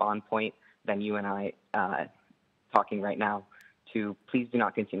worse spawn point than you and I talking right now to please do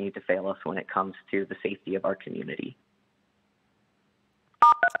not continue to fail us when it comes to the safety of our community.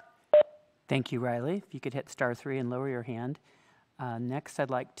 Thank you, Riley. If you could hit *3 and lower your hand. Next, I'd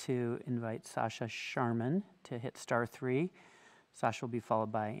like to invite Sasha Sharman to hit *3. Sasha will be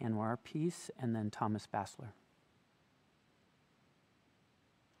followed by Anwar Peace and then Thomas Bassler.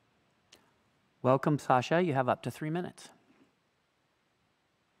 Welcome, Sasha. You have up to 3 minutes.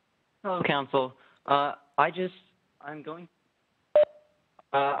 Hello, Council. I'm going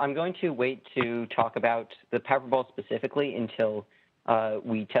to wait to talk about the Powerball specifically until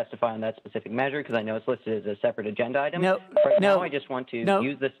we testify on that specific measure, because I know it's listed as a separate agenda item. Now I just want to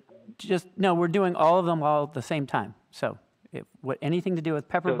use this. We're doing all of them all at the same time. So anything to do with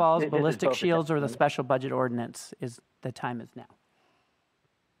pepper balls, ballistic shields, or the special budget ordinance, the time is now.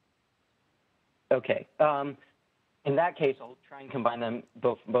 Okay. In that case, I'll try and combine them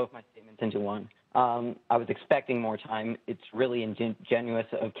both my statements into one. I was expecting more time. It's really ingenuous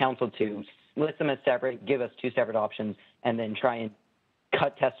of council to list them as separate, give us two separate options, and then try and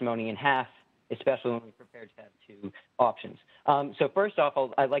cut testimony in half, especially when we're prepared to have two options. So first off,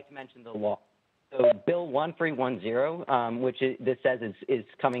 I'd like to mention the law. So Bill 1310, which this says is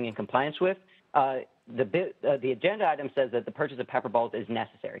coming in compliance with, the agenda item says that the purchase of pepper balls is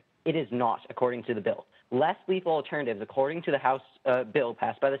necessary. It is not, according to the bill. Less lethal alternatives, according to the House bill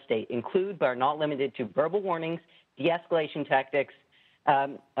passed by the state, include but are not limited to verbal warnings, de-escalation tactics,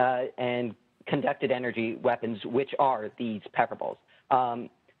 and conducted energy weapons, which are these pepper balls.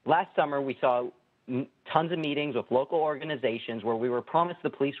 Last summer, we saw tons of meetings with local organizations where we were promised the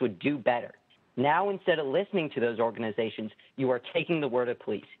police would do better. Now, instead of listening to those organizations, you are taking the word of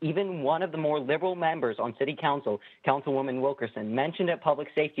police. Even one of the more liberal members on City Council, Councilwoman Wilkerson, mentioned at Public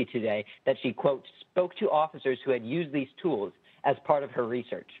Safety today that she, quote, spoke to officers who had used these tools as part of her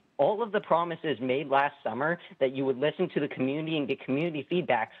research. All of the promises made last summer that you would listen to the community and get community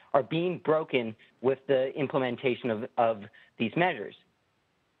feedback are being broken with the implementation of these measures.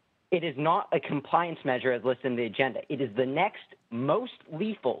 It is not a compliance measure as listed in the agenda. It is the next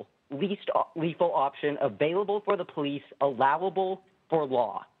least lethal option available for the police, allowable for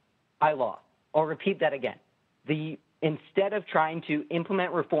law, by law. I'll repeat that again. Instead of trying to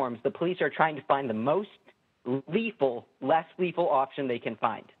implement reforms, the police are trying to find the most lethal, less lethal option they can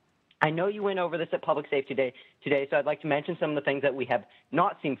find. I know you went over this at Public Safety Day today, so I'd like to mention some of the things that we have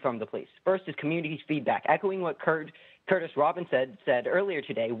not seen from the police. First is community feedback. Echoing what Curtis Robbins said earlier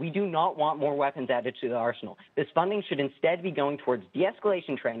today, we do not want more weapons added to the arsenal. This funding should instead be going towards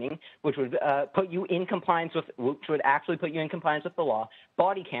de-escalation training, which would actually put you in compliance with the law,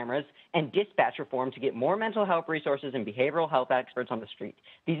 body cameras, and dispatch reform to get more mental health resources and behavioral health experts on the street.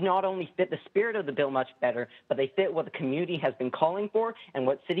 These not only fit the spirit of the bill much better, but they fit what the community has been calling for and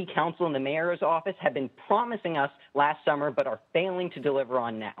what City Council and the Mayor's office have been promising us last summer but are failing to deliver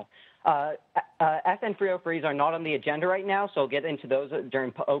on now. FN 303s are not on the agenda right now, so I'll get into those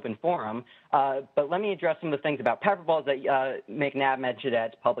during open forum. But let me address some of the things about pepper balls that McNabb mentioned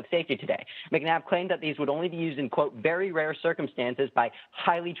at Public Safety today. McNabb claimed that these would only be used in, quote, very rare circumstances by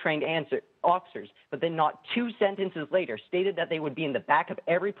highly trained officers, but then not 2 sentences later stated that they would be in the back of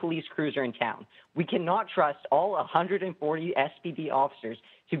every police cruiser in town. We cannot trust all 140 SPD officers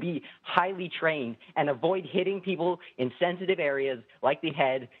to be highly trained and avoid hitting people in sensitive areas like the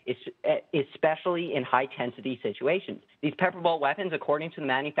head, especially in high-intensity situations. These pepper ball weapons, according to the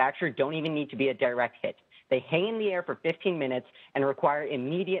manufacturer, don't even need to be a direct hit. They hang in the air for 15 minutes and require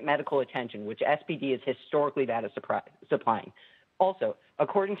immediate medical attention, which SPD is historically bad at supplying. Also,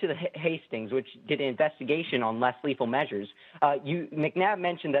 according to the Hastings, which did an investigation on less lethal measures, McNabb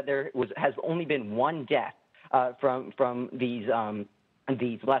mentioned that there has only been 1 death from these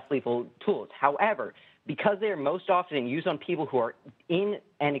less lethal tools. However, because they are most often used on people who are in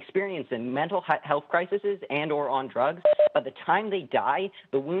and experiencing mental health crises and or on drugs, by the time they die,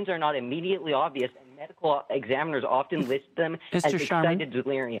 the wounds are not immediately obvious, and medical examiners often list them as excited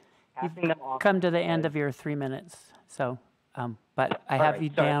delirium. You've come to the end of your 3 minutes, so, but I have you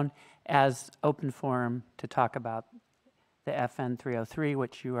down as open forum to talk about the FN 303,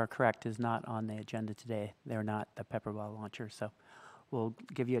 which you are correct is not on the agenda today. They're not the pepper ball launcher, so we'll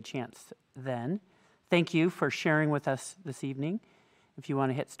give you a chance then. Thank you for sharing with us this evening. If you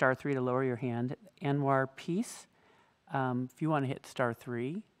want to hit *3 to lower your hand. Anwar Peace, if you want to hit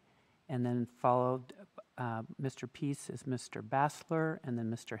 *3, and then followed Mr. Peace is Mr. Bassler, and then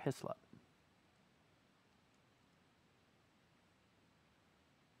Mr. Hislop.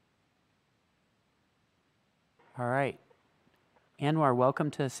 All right. Anwar, welcome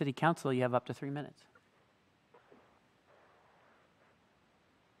to City Council. You have up to 3 minutes.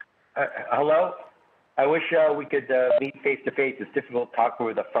 Hello? I wish we could meet face-to-face. It's difficult talking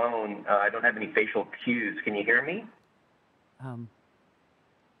with a phone. I don't have any facial cues. Can you hear me?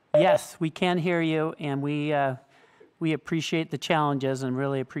 Yes, we can hear you, and we appreciate the challenges and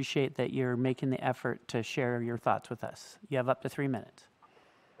really appreciate that you're making the effort to share your thoughts with us. You have up to 3 minutes.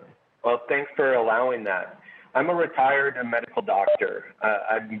 Well, thanks for allowing that. I'm a retired medical doctor.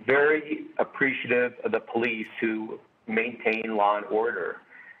 I'm very appreciative of the police who maintain law and order.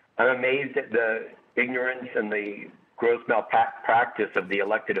 I'm amazed at the ignorance and the gross malpractice of the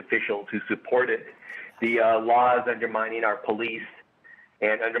elected officials who supported the laws undermining our police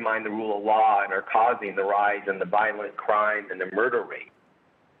and undermine the rule of law and are causing the rise in the violent crime and the murder rate.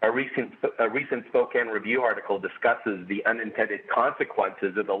 A recent Spokane Review article discusses the unintended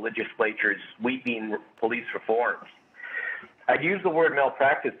consequences of the legislature's sweeping police reforms. I'd use the word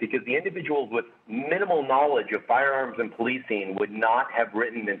malpractice because the individuals with minimal knowledge of firearms and policing would not have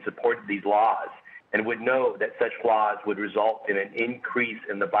written and supported these laws and would know that such laws would result in an increase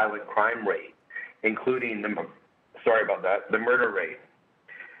in the violent crime rate, including the murder rate.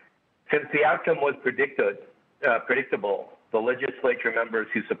 Since the outcome was predictable, the legislature members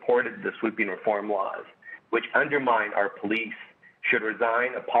who supported the sweeping reform laws, which undermine our police, should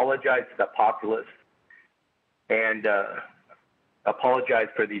resign, apologize to the populace, and apologize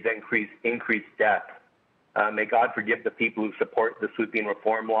for these increased deaths. May God forgive the people who support the sweeping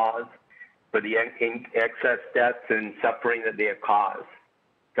reform laws for the excess deaths and suffering that they have caused.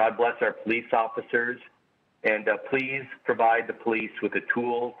 God bless our police officers, and please provide the police with the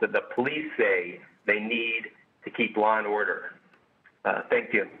tools that the police say they need to keep law and order.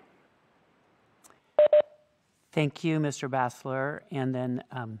 Thank you. Thank you, Mr. Bassler. And then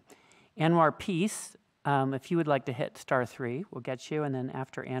Anwar Peace, if you would like to hit *3, we'll get you. And then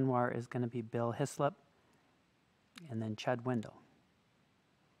after Anwar is going to be Bill Hislop, and then Chud Wendell.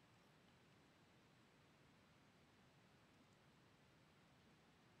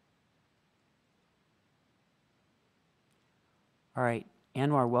 All right,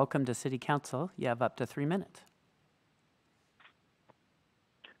 Anwar, welcome to City Council. You have up to 3 minutes.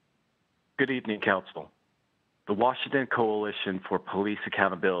 Good evening, Council. The Washington Coalition for Police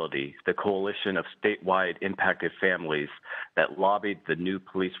Accountability, the coalition of statewide impacted families that lobbied the new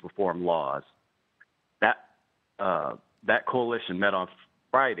police reform laws, that coalition met on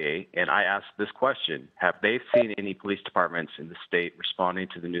Friday, and I asked this question: have they seen any police departments in the state responding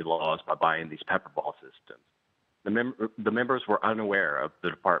to the new laws by buying these pepper ball systems? The members were unaware of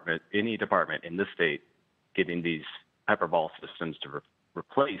any department in the state getting these pepper ball systems to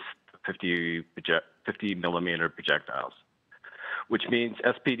replace the 50 millimeter projectiles, which means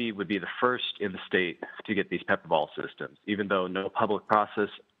SPD would be the first in the state to get these pepper ball systems, even though no public process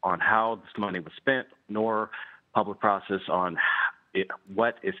on how this money was spent, nor public process on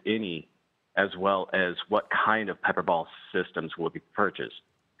what, if any, as well as what kind of pepper ball systems will be purchased.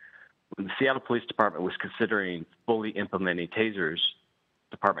 When the Seattle Police Department was considering fully implementing tasers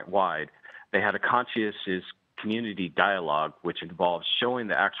department-wide, they had a conscientious community dialogue which involved showing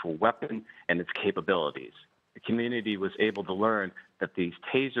the actual weapon and its capabilities. The community was able to learn that these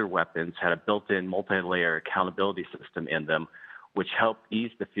taser weapons had a built-in multi-layer accountability system in them, which helped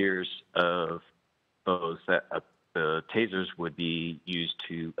ease the fears of those that the tasers would be used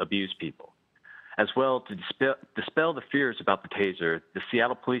to abuse people. As well, to dispel the fears about the taser, the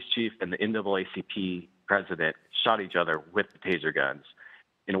Seattle Police Chief and the NAACP president shot each other with the taser guns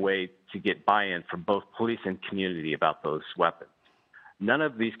in a way to get buy-in from both police and community about those weapons. None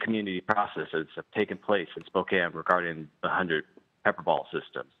of these community processes have taken place in Spokane regarding the 100 pepper ball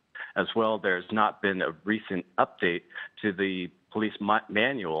systems. As well, there's not been a recent update to the police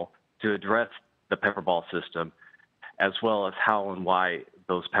manual to address the pepper ball system, as well as how and why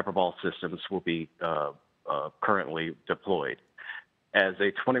those pepper ball systems will be currently deployed. As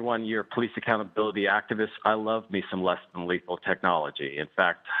a 21-year police accountability activist, I love me some less than lethal technology. In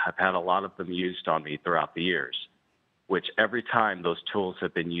fact, I've had a lot of them used on me throughout the years, which every time those tools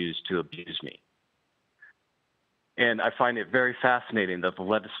have been used to abuse me. And I find it very fascinating that the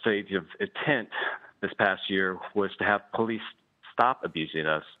legislative intent this past year was to have police stop abusing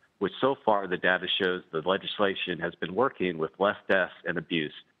us, which so far the data shows the legislation has been working with less deaths and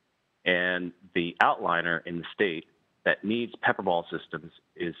abuse. And the outliner in the state that needs pepper ball systems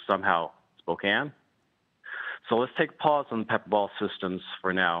is somehow Spokane. So let's take a pause on the pepper ball systems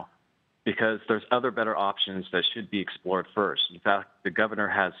for now, because there's other better options that should be explored first. In fact, the governor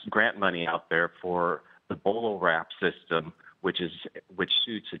has grant money out there for the Bolo Wrap system, which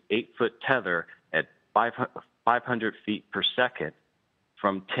shoots an 8-foot tether at 500 feet per second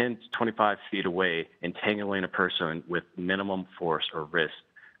from 10 to 25 feet away, entangling a person with minimum force or risk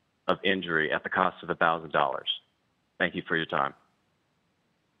of injury at the cost of $1,000. Thank you for your time.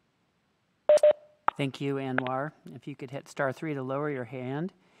 Thank you, Anwar. If you could hit *3 to lower your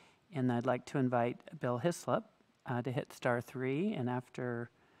hand. And I'd like to invite Bill Hislop to hit *3. And after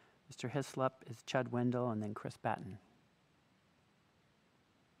Mr. Hislop is Chud Wendell and then Chris Batten.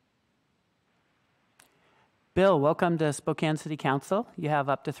 Bill, welcome to Spokane City Council. You have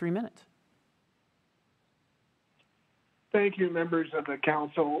up to 3 minutes. Thank you, members of the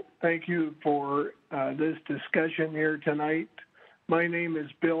council. Thank you for this discussion here tonight. My name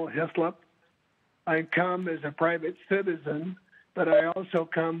is Bill Hislop. I come as a private citizen, but I also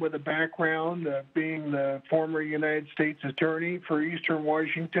come with a background of being the former United States Attorney for Eastern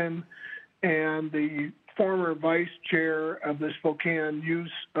Washington and the former Vice Chair of the Spokane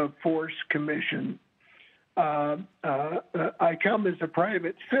Use of Force Commission. I come as a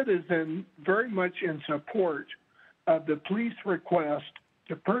private citizen very much in support of the police request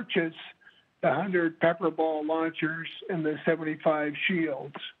to purchase the 100 pepper ball launchers and the 75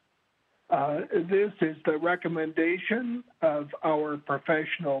 shields. This is the recommendation of our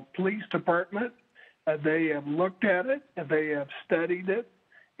professional police department. They have looked at it, they have studied it,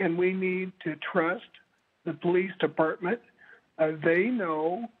 and we need to trust the police department. They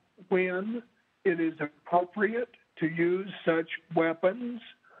know when it is appropriate to use such weapons,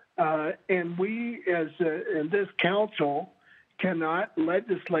 and we, as in this council, cannot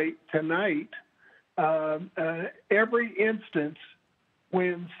legislate tonight every instance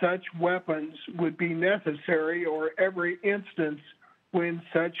when such weapons would be necessary, or every instance when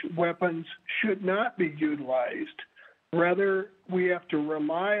such weapons should not be utilized. Rather, we have to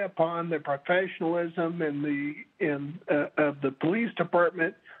rely upon the professionalism of the police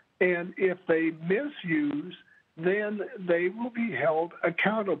department, and if they misuse, then they will be held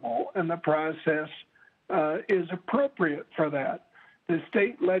accountable, and the process is appropriate for that. The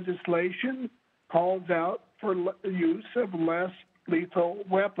state legislation calls out for use of less lethal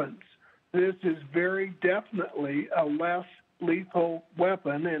weapons. This is very definitely a less lethal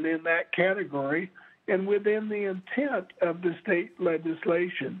weapon, and in that category, and within the intent of the state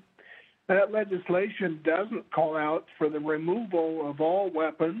legislation. That legislation doesn't call out for the removal of all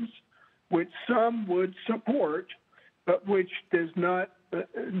weapons, which some would support, but which does not,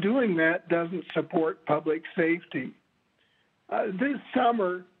 doing that doesn't support public safety. This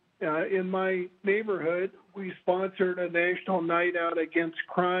summer, in my neighborhood, we sponsored a National Night Out Against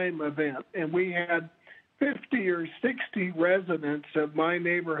Crime event, and we had 50 or 60 residents of my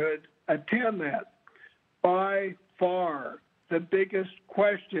neighborhood attend that. By far, the biggest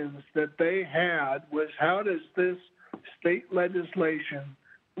questions that they had was, how does this state legislation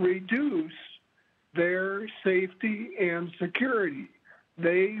reduce their safety and security?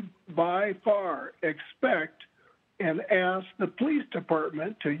 They, by far, expect and ask the police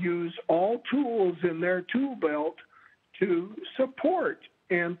department to use all tools in their tool belt to support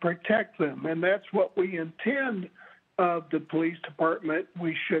and protect them. And that's what we intend of the police department.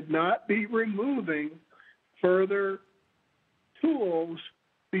 We should not be removing further tools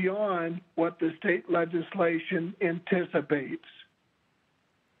beyond what the state legislation anticipates.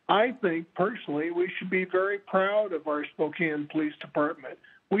 I think personally we should be very proud of our Spokane Police Department.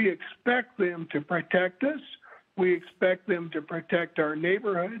 We expect them to protect us. We expect them to protect our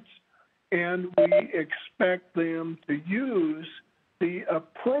neighborhoods, and we expect them to use the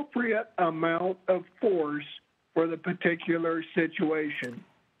appropriate amount of force for the particular situation.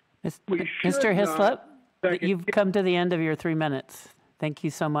 Mr. Hislop, you've come to the end of your 3 minutes. Thank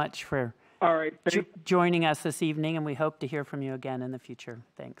you so much for joining us this evening, and we hope to hear from you again in the future.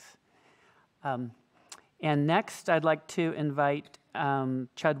 Thanks. And next, I'd like to invite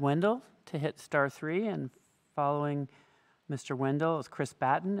Chud Wendell to hit *3, and following Mr. Wendell is Chris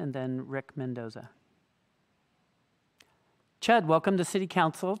Batten, and then Rick Mendoza. Chud, welcome to City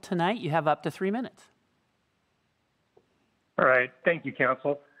Council tonight. You have up to 3 minutes. All right. Thank you,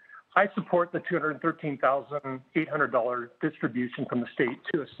 Council. I support the $213,800 distribution from the state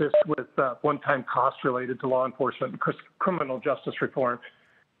to assist with one-time costs related to law enforcement and criminal justice reform.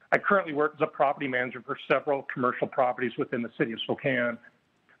 I currently work as a property manager for several commercial properties within the city of Spokane.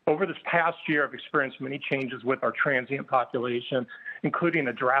 Over this past year, I've experienced many changes with our transient population, including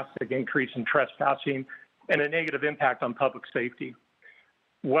a drastic increase in trespassing and a negative impact on public safety.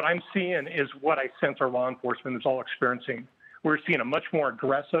 What I'm seeing is what I sense our law enforcement is all experiencing. We're seeing a much more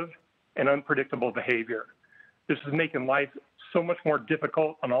aggressive and unpredictable behavior. This is making life so much more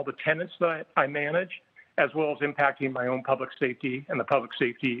difficult on all the tenants that I manage, as well as impacting my own public safety and the public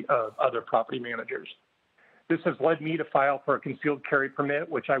safety of other property managers. This has led me to file for a concealed carry permit,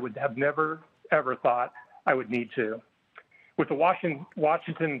 which I would have never, ever thought I would need to. With the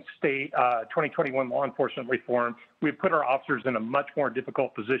Washington State 2021 law enforcement reform, we've put our officers in a much more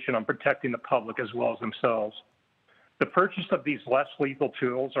difficult position on protecting the public as well as themselves. The purchase of these less lethal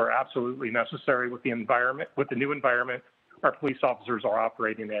tools are absolutely necessary with the new environment our police officers are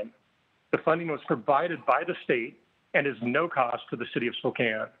operating in. The funding was provided by the state and is no cost to the city of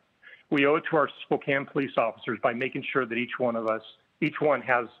Spokane. We owe it to our Spokane police officers by making sure that each one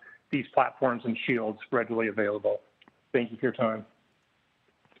has these platforms and shields readily available. Thank you for your time.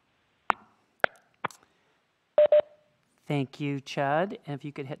 Thank you, Chud. And if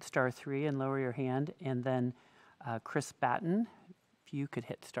you could hit *3 and lower your hand, and then Chris Batten, if you could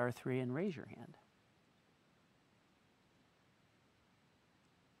hit *3 and raise your hand.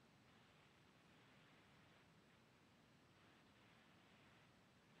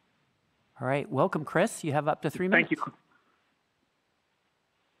 All right, welcome, Chris. You have up to 3 minutes. Thank you.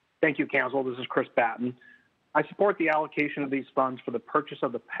 Thank you, Council. This is Chris Batten. I support the allocation of these funds for the purchase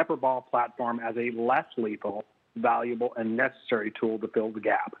of the Pepperball platform as a less lethal, valuable, and necessary tool to fill the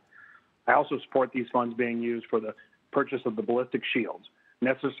gap. I also support these funds being used for the purchase of the ballistic shields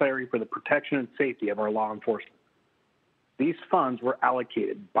necessary for the protection and safety of our law enforcement. These funds were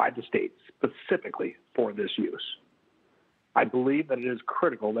allocated by the state specifically for this use. I believe that it is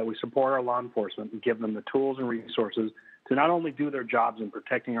critical that we support our law enforcement and give them the tools and resources to not only do their jobs in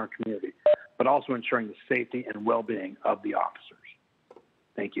protecting our community, but also ensuring the safety and well-being of the officers.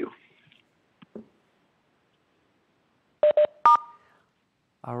 Thank you.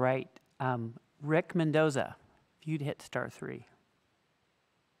 All right. Rick Mendoza, if you'd hit *3.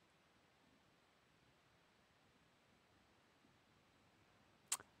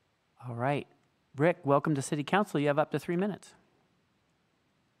 All right. Rick, welcome to City Council. You have up to 3 minutes.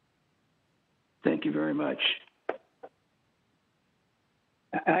 Thank you very much.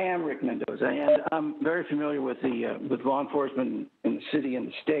 I am Rick Mendoza, and I'm very familiar with law enforcement in the city and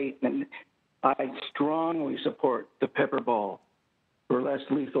the state, and I strongly support the Pepperball for less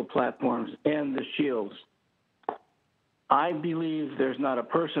lethal platforms and the shields. I believe there's not a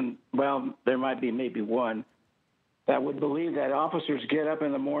person, well, there might be maybe one, that would believe that officers get up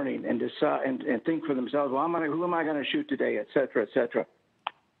in the morning and decide and think for themselves, well, who am I going to shoot today, et cetera, et cetera.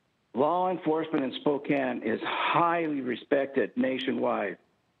 Law enforcement in Spokane is highly respected nationwide.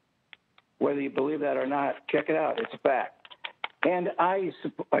 Whether you believe that or not, check it out. It's a fact. And I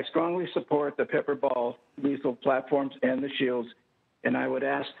strongly support the Pepperball lethal platforms and the shields, and I would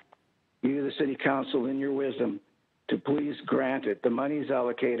ask you, the City Council, in your wisdom, to please grant it. The money's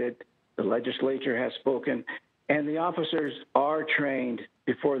allocated, the legislature has spoken, and the officers are trained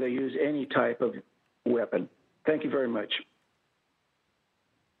before they use any type of weapon. Thank you very much.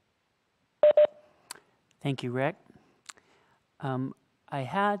 Thank you, Rick. I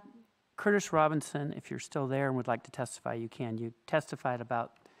had Curtis Robinson, if you're still there and would like to testify, you can. You testified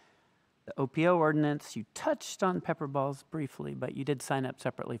about the OPO ordinance. You touched on pepperballs briefly, but you did sign up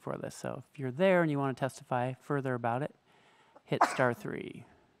separately for this. So if you're there and you want to testify further about it, hit *3.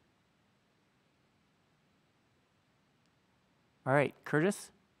 All right, Curtis,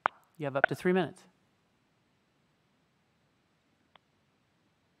 you have up to 3 minutes.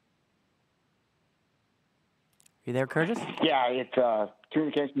 You there, Curtis? Yeah, it's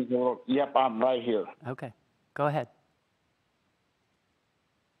communications a little. Yep, I'm right here. Okay, go ahead.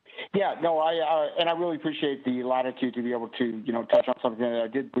 Yeah, no, I really appreciate the latitude to be able to, touch on something that I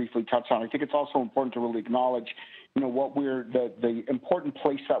did briefly touch on. I think it's also important to really acknowledge, what the important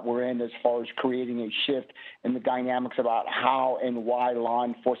place that we're in as far as creating a shift in the dynamics about how and why law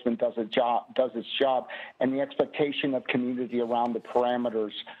enforcement does its job, and the expectation of community around the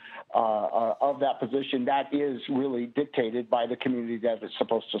parameters of that position that is really dictated by the community that it's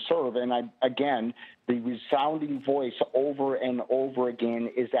supposed to serve. And again, the resounding voice over and over again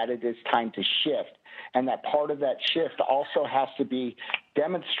is that it is time to shift. And that part of that shift also has to be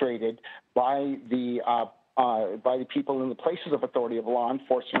demonstrated by the people in the places of authority of law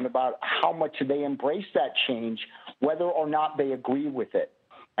enforcement about how much they embrace that change, whether or not they agree with it.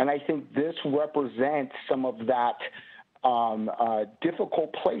 And I think this represents some of that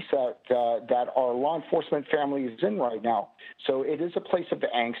difficult place that our law enforcement family is in right now. So it is a place of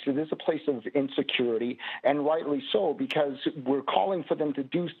angst. It is a place of insecurity, and rightly so, because we're calling for them to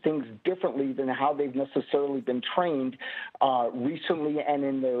do things differently than how they've necessarily been trained recently and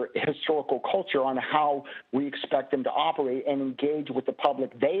in their historical culture on how we expect them to operate and engage with the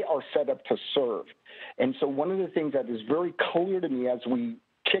public they are set up to serve. And so one of the things that is very clear to me as we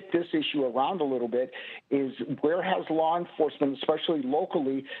kick this issue around a little bit is where has law enforcement, especially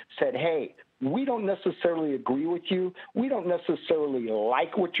locally, said, hey, we don't necessarily agree with you. We don't necessarily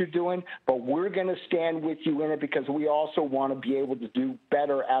like what you're doing, but we're going to stand with you in it because we also want to be able to do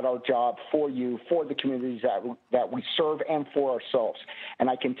better at our job for you, for the communities that we serve, and for ourselves. And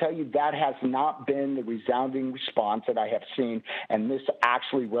I can tell you that has not been the resounding response that I have seen, and this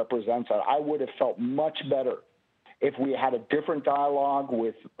actually represents that. I would have felt much better if we had a different dialogue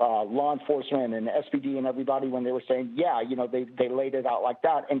with law enforcement and SPD and everybody when they were saying, yeah, they laid it out like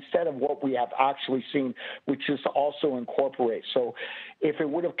that, instead of what we have actually seen, which is also incorporate. So if it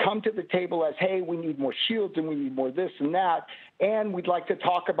would have come to the table as, hey, we need more shields and we need more this and that, and we'd like to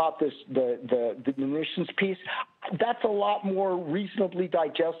talk about this, the munitions piece, that's a lot more reasonably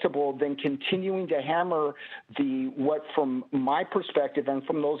digestible than continuing to hammer what from my perspective and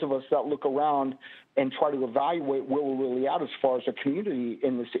from those of us that look around and try to evaluate where we're really at as far as a community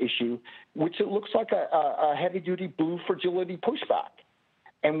in this issue, which it looks like a heavy-duty blue fragility pushback.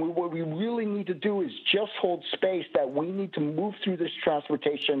 And what we really need to do is just hold space, that we need to move through this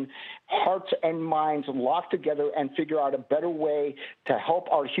transportation, hearts and minds locked together, and figure out a better way to help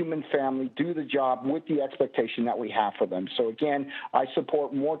our human family do the job with the expectation that we have for them. So again, I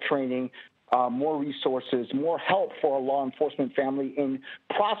support more training, more resources, more help for our law enforcement family in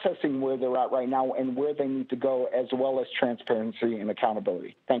processing where they're at right now and where they need to go, as well as transparency and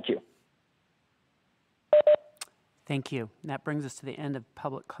accountability. Thank you. Thank you. And that brings us to the end of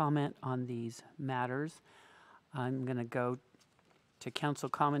public comment on these matters. I'm going to go to council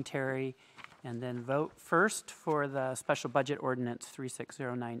commentary and then vote first for the special budget ordinance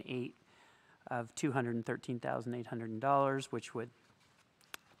 36098 of $213,800, which would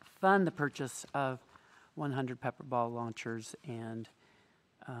fund the purchase of 100 pepper ball launchers and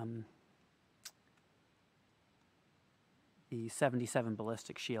the 77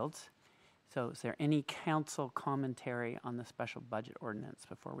 ballistic shields. So is there any council commentary on the special budget ordinance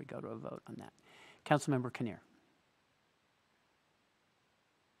before we go to a vote on that? Councilmember Kinnear.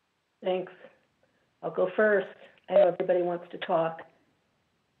 Thanks. I'll go first. I know everybody wants to talk.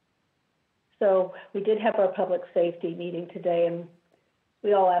 So we did have our public safety meeting today, and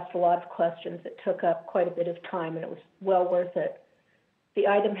we all asked a lot of questions. It took up quite a bit of time, and it was well worth it. The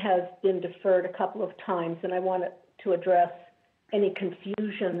item has been deferred a couple of times, and I wanted to address any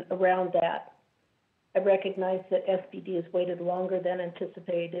confusion around that. I recognize that SBD has waited longer than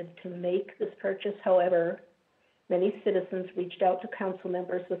anticipated to make this purchase. However, many citizens reached out to council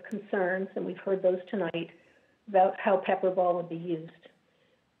members with concerns, and we've heard those tonight, about how pepper ball would be used.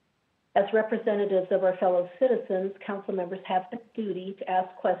 As representatives of our fellow citizens, council members have the duty to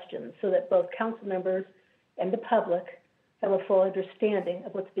ask questions so that both council members and the public have a full understanding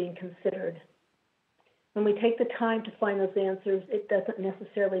of what's being considered. When we take the time to find those answers, it doesn't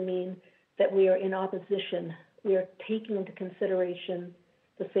necessarily mean that we are in opposition. We are taking into consideration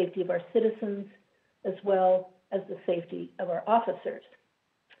the safety of our citizens as well as the safety of our officers.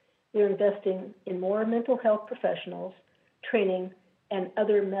 We are investing in more mental health professionals, training, and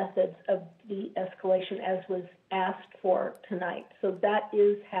other methods of de-escalation as was asked for tonight. So that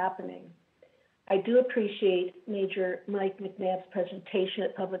is happening. I do appreciate Major Mike McNabb's presentation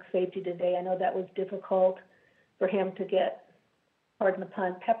at Public Safety today. I know that was difficult for him to get, pardon the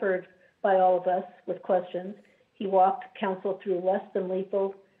pun, peppered by all of us with questions. He walked council through less than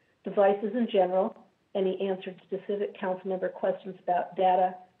lethal devices in general, and he answered specific council member questions about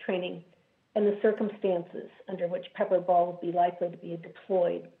data, training, and the circumstances under which pepper ball would be likely to be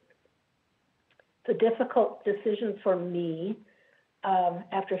deployed. The difficult decision for me,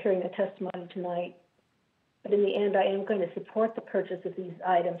 after hearing the testimony tonight, but in the end, I am going to support the purchase of these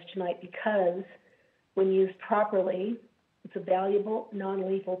items tonight because when used properly, it's a valuable,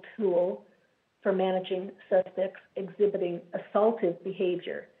 non-lethal tool for managing suspects exhibiting assaultive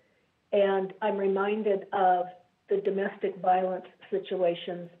behavior. And I'm reminded of the domestic violence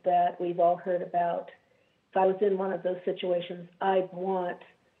situations that we've all heard about. If I was in one of those situations, I'd want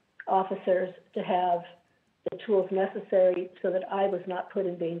officers to have the tools necessary so that I was not put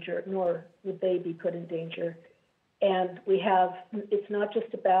in danger, nor would they be put in danger. And it's not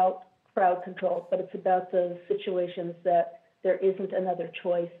just about crowd control, but it's about those situations that there isn't another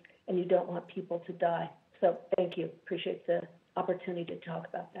choice and you don't want people to die. So thank you. Appreciate the opportunity to talk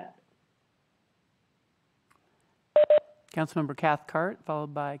about that. Councilmember Cathcart,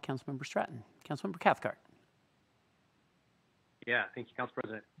 followed by Councilmember Stratton. Councilmember Cathcart. Yeah, thank you, Council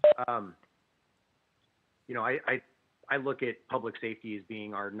President. I look at public safety as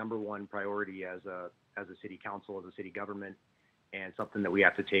being our number one priority as a city council, as a city government, and something that we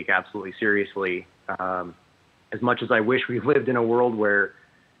have to take absolutely seriously. As much as I wish we lived in a world where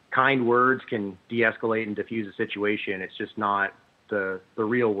kind words can de-escalate and diffuse a situation, it's just not the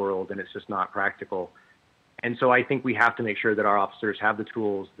real world, and it's just not practical. And so I think we have to make sure that our officers have the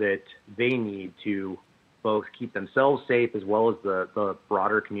tools that they need to both keep themselves safe as well as the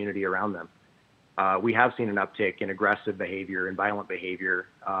broader community around them. We have seen an uptick in aggressive behavior and violent behavior,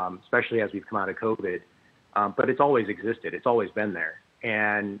 especially as we've come out of COVID, but it's always existed. It's always been there.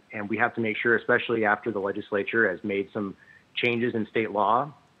 And we have to make sure, especially after the legislature has made some changes in state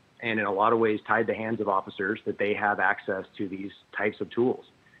law and in a lot of ways tied the hands of officers, that they have access to these types of tools.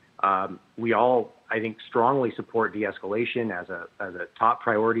 We all, I think, strongly support de-escalation as a top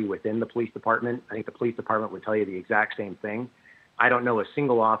priority within the police department. I think the police department would tell you the exact same thing. I don't know a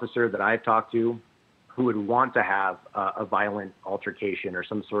single officer that I've talked to who would want to have a violent altercation or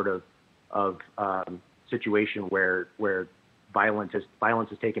some sort of situation where violence has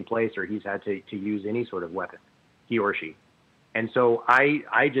taken place or he's had to use any sort of weapon, he or she. And so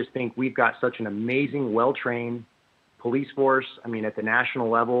I just think we've got such an amazing, well-trained police force, I mean, at the national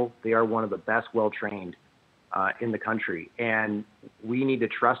level, they are one of the best well-trained in the country. And we need to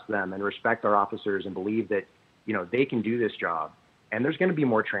trust them and respect our officers and believe that, you know, they can do this job. And there's going to be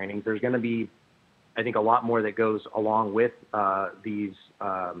more trainings. There's going to be, I think, a lot more that goes along with these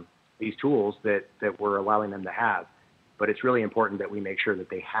tools that we're allowing them to have. But it's really important that we make sure that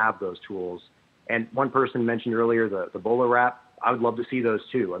they have those tools. And one person mentioned earlier the bowler wrap. I would love to see those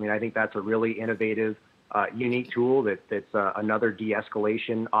too. I mean, I think that's a really innovative, unique tool that's another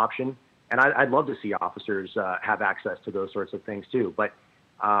de-escalation option. And I'd love to see officers have access to those sorts of things too. But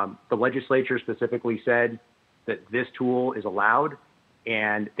the legislature specifically said that this tool is allowed,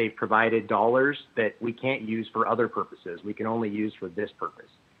 and they've provided dollars that we can't use for other purposes. We can only use for this purpose.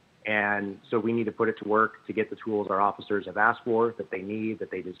 And so we need to put it to work to get the tools our officers have asked for, that they need,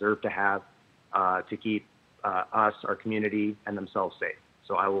 that they deserve to have to keep us, our community, and themselves safe.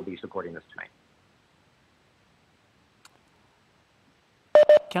 So I will be supporting this tonight.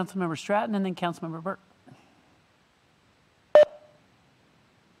 Councilmember Stratton and then Councilmember Burke.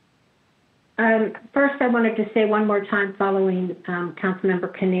 First, I wanted to say one more time following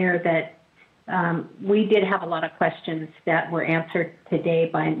Councilmember Kinnear that we did have a lot of questions that were answered today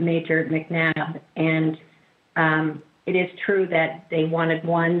by Major McNabb, and it is true that they wanted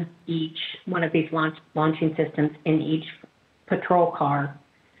one of these launching systems in each patrol car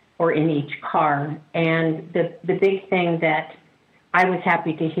or in each car. And the big thing that I was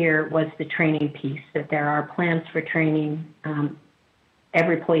happy to hear was the training piece, that there are plans for training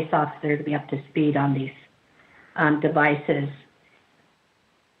every police officer to be up to speed on these devices.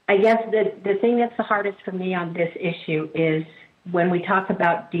 I guess the thing that's the hardest for me on this issue is when we talk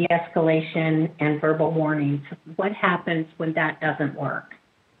about de-escalation and verbal warnings, what happens when that doesn't work?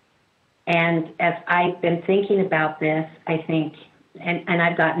 And as I've been thinking about this, I think, and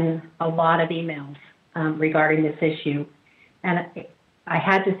I've gotten a lot of emails regarding this issue, and I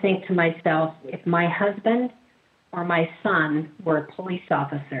had to think to myself, if my husband or my son were a police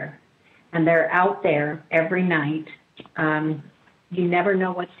officer and they're out there every night, you never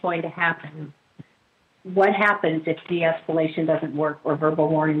know what's going to happen. What happens if de-escalation doesn't work or verbal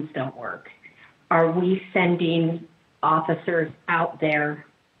warnings don't work? Are we sending officers out there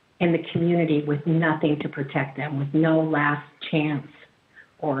in the community with nothing to protect them, with no last chance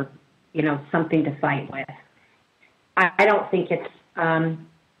or, you know, something to fight with? I don't think it's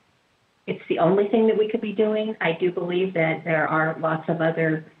the only thing that we could be doing. I do believe that there are lots of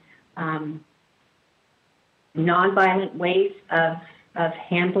other nonviolent ways of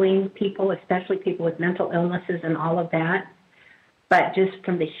handling people, especially people with mental illnesses and all of that. But just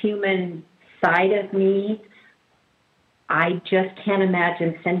from the human side of me, I just can't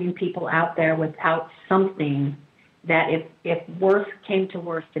imagine sending people out there without something that if worse came to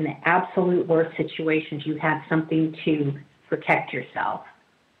worst, in the absolute worst situations, you have something to protect yourself.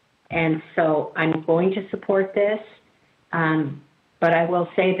 And so I'm going to support this. But I will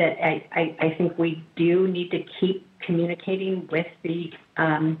say that I think we do need to keep communicating with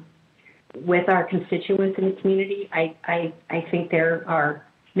with our constituents in the community. I think there are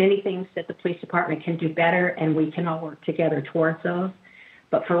many things that the police department can do better, and we can all work together towards those.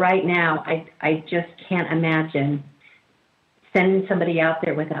 But for right now, I just can't imagine sending somebody out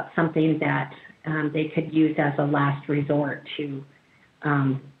there without something that they could use as a last resort to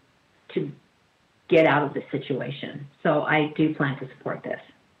get out of the situation. So I do plan to support this.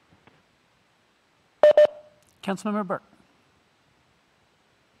 Councilmember Burke.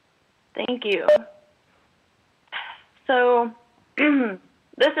 Thank you. So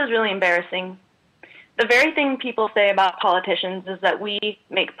this is really embarrassing. The very thing people say about politicians is that we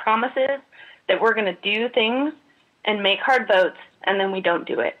make promises, that we're going to do things and make hard votes, and then we don't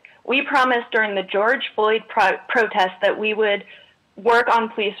do it. We promised during the George Floyd protest that we would work on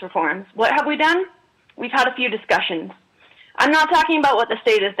police reforms. What have we done? We've had a few discussions. I'm not talking about what the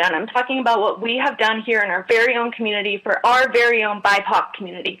state has done. I'm talking about what we have done here in our very own community for our very own BIPOC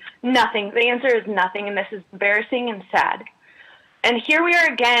community. Nothing. The answer is nothing, and this is embarrassing and sad. And here we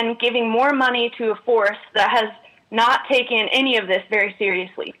are again giving more money to a force that has not taken any of this very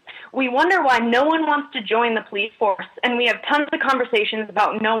seriously. We wonder why no one wants to join the police force, and we have tons of conversations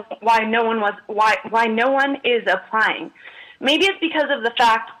about why no one is applying. Maybe it's because of the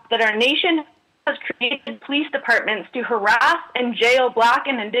fact that our nation has created police departments to harass and jail Black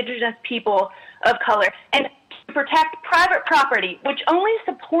and Indigenous people of color and to protect private property, which only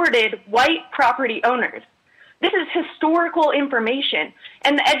supported white property owners. This is historical information,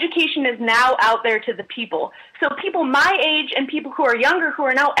 and the education is now out there to the people. So people my age and people who are younger who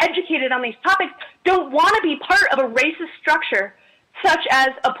are now educated on these topics don't want to be part of a racist structure such as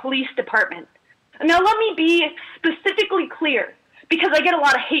a police department. Now, let me be specifically clear, because I get a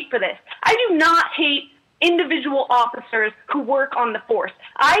lot of hate for this. I do not hate individual officers who work on the force.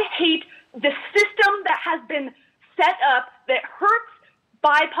 I hate the system that has been set up that hurts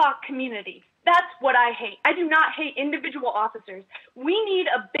BIPOC community. That's what I hate. I do not hate individual officers. We need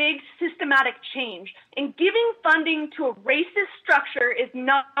a big systematic change, and giving funding to a racist structure is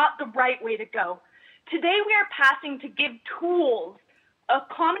not the right way to go. Today we are passing to give tools, a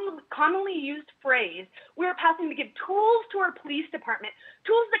commonly used phrase. We are passing to give tools to our police department,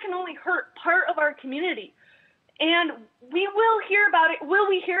 tools that can only hurt part of our community. And we will hear about it. Will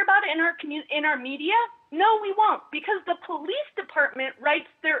we hear about it in our media? No, we won't, because the police department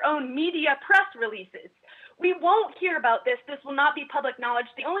writes their own media press releases. We won't hear about this. This will not be public knowledge.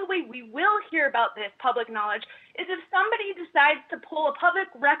 The only way we will hear about this public knowledge is if somebody decides to pull a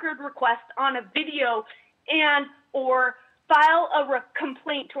public record request on a video and or file a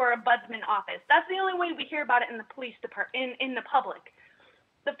complaint to our ombudsman office. That's the only way we hear about it in the police department, in the public.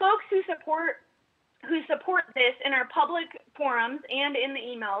 The folks who support this in our public forums and in the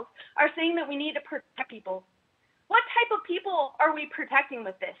emails are saying that we need to protect people. What type of people are we protecting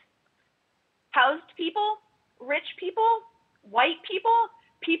with this? Housed people, rich people, white people,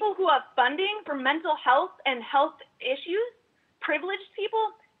 people who have funding for mental health and health issues, privileged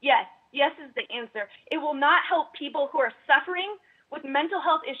people? Yes, yes is the answer. It will not help people who are suffering with mental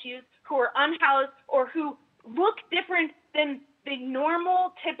health issues, who are unhoused, or who look different than the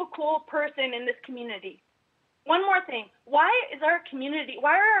normal, typical person in this community. One more thing. Why are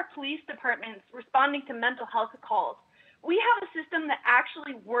our police departments responding to mental health calls? We have a system that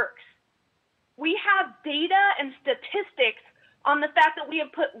actually works. We have data and statistics on the fact that we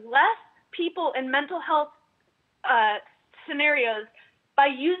have put less people in mental health scenarios by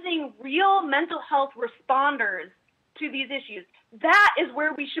using real mental health responders to these issues. That is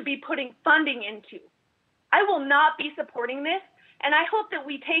where we should be putting funding into. I will not be supporting this, and I hope that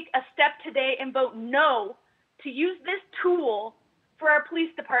we take a step today and vote no to use this tool for our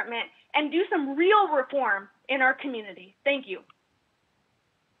police department and do some real reform in our community. Thank you.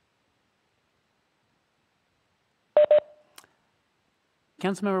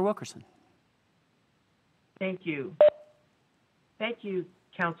 Councilmember Wilkerson. Thank you. Thank you,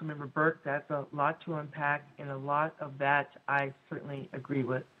 Councilmember Burke. That's a lot to unpack, and a lot of that I certainly agree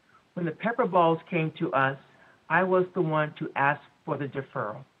with. When the pepper balls came to us, I was the one to ask for the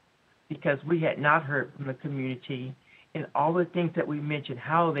deferral because we had not heard from the community and all the things that we mentioned,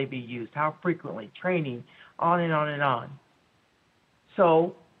 how they be used, how frequently, training, on and on and on.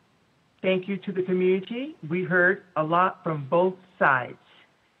 So thank you to the community. We heard a lot from both sides,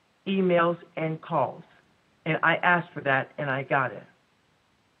 emails and calls, and I asked for that and I got it.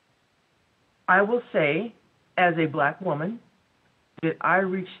 I will say, as a black woman, that I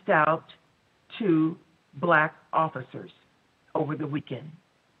reached out to black officers over the weekend.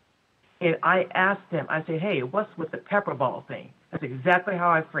 And I asked them, I said, hey, what's with the pepper ball thing? That's exactly how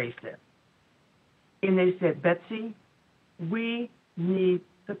I phrased it. And they said, Betsy, we need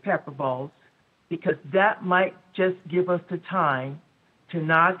the pepper balls because that might just give us the time to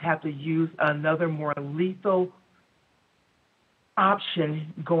not have to use another more lethal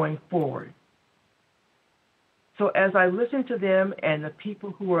option going forward. So as I listen to them and the people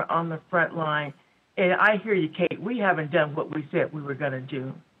who are on the front line, and I hear you, Kate, we haven't done what we said we were going to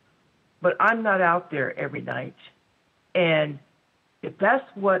do. But I'm not out there every night. And if that's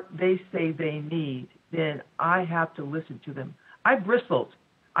what they say they need, then I have to listen to them. I bristled.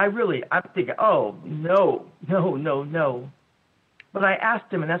 I'm thinking, oh, no. But I asked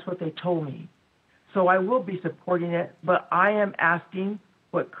them, and that's what they told me. So I will be supporting it, but I am asking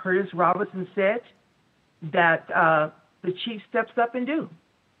what Curtis Robinson said, that the chief steps up and do,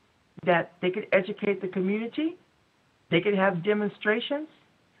 that they could educate the community, they could have demonstrations,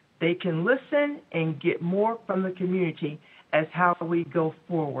 they can listen and get more from the community as how we go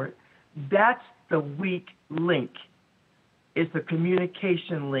forward. That's the weak link, is the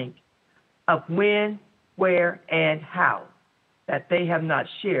communication link of when, where, and how that they have not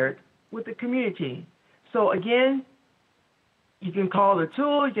shared with the community. So again, you can call it a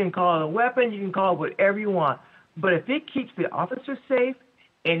tool, you can call it a weapon, you can call it whatever you want. But if it keeps the officer safe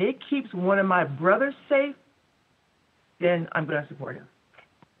and it keeps one of my brothers safe, then I'm going to support him.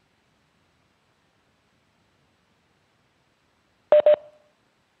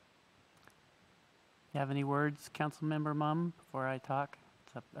 You have any words, Councilmember Mum, before I talk?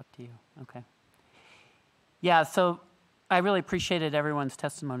 It's up to you. Okay. Yeah, so I really appreciated everyone's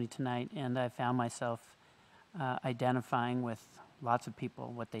testimony tonight, and I found myself identifying with lots of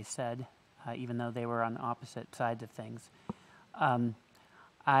people, what they said, even though they were on opposite sides of things.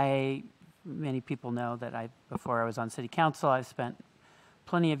 I many people know that before I was on city council, I spent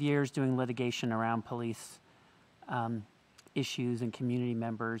plenty of years doing litigation around police issues and community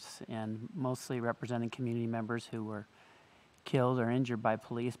members, and mostly representing community members who were killed or injured by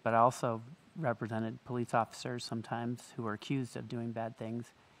police, but also represented police officers sometimes who were accused of doing bad things.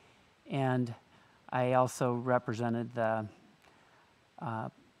 And I also represented the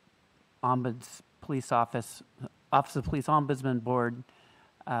Police Office of Police Ombudsman Board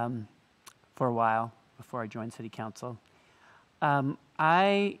for a while before I joined City Council.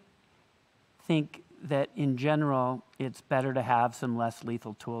 I think that in general, it's better to have some less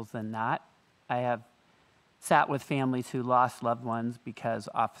lethal tools than not. I have sat with families who lost loved ones because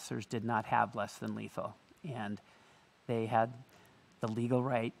officers did not have less than lethal, and they had the legal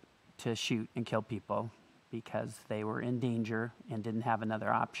right to shoot and kill people because they were in danger and didn't have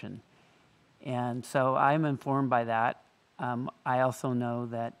another option. And so I'm informed by that. I also know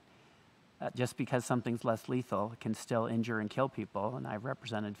that just because something's less lethal, it can still injure and kill people, and I've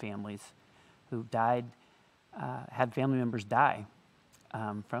represented families who've died, had family members die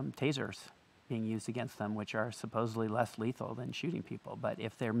from tasers being used against them, which are supposedly less lethal than shooting people. But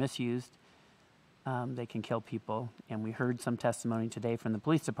if they're misused, they can kill people. And we heard some testimony today from the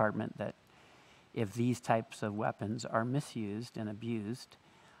police department that if these types of weapons are misused and abused,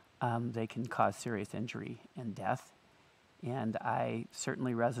 they can cause serious injury and death. And I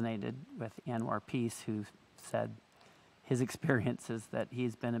certainly resonated with Anwar Peace, who said his experience is that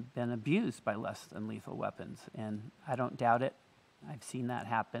he's been abused by less than lethal weapons. And I don't doubt it. I've seen that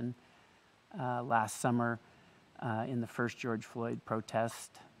happen. Last summer, in the first George Floyd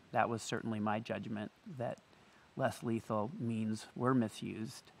protest, that was certainly my judgment, that less lethal means were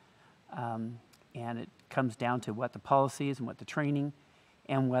misused. And it comes down to what the policy is and what the training,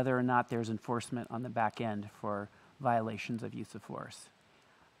 and whether or not there's enforcement on the back end for violations of use of force.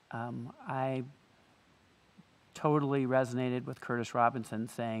 I totally resonated with Curtis Robinson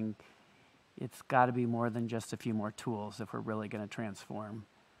saying it's got to be more than just a few more tools if we're really going to transform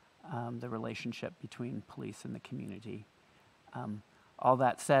the relationship between police and the community. All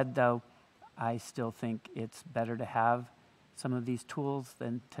that said, though, I still think it's better to have some of these tools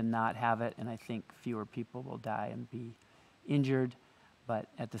than to not have it, and I think fewer people will die and be injured. But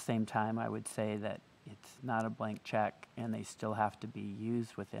at the same time, I would say that it's not a blank check, and they still have to be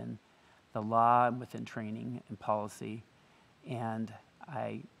used within the law and within training and policy. And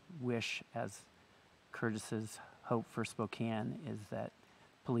I wish, as Curtis's hope for Spokane is that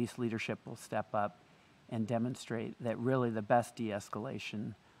police leadership will step up and demonstrate that really the best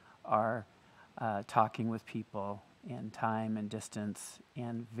de-escalation are talking with people and time and distance,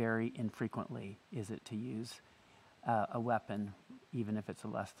 and very infrequently is it to use a weapon, even if it's a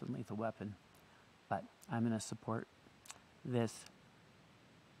less than lethal weapon. But I'm going to support this.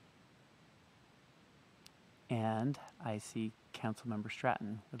 And I see Councilmember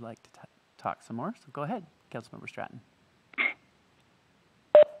Stratton would like to talk some more, so go ahead, Councilmember Stratton.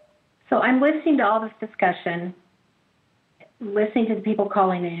 So I'm listening to all this discussion, listening to the people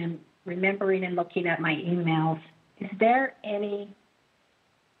calling in, remembering and looking at my emails. Is there any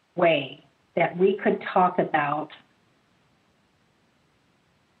way that we could talk about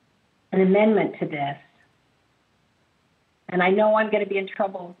an amendment to this? And I know I'm going to be in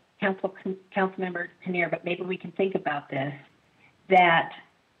trouble, Councilmember Kinnear, but maybe we can think about this, that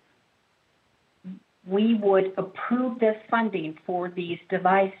we would approve this funding for these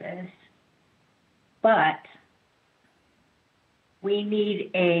devices, but we need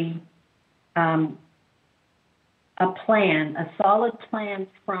a plan, a solid plan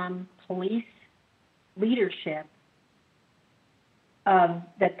from police leadership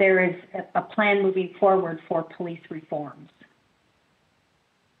that there is a plan moving forward for police reforms.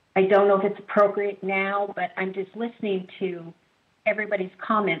 I don't know if it's appropriate now, but I'm just listening to everybody's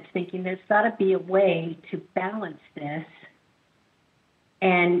comments thinking there's got to be a way to balance this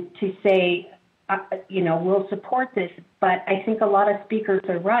and to say, we'll support this, but I think a lot of speakers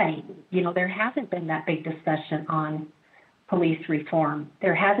are right. There hasn't been that big discussion on police reform.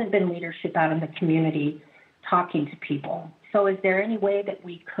 There hasn't been leadership out in the community talking to people. So is there any way that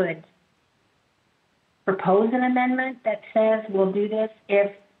we could propose an amendment that says we'll do this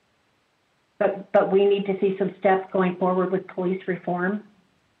but we need to see some steps going forward with police reform?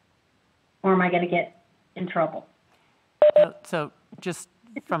 Or am I going to get in trouble? So just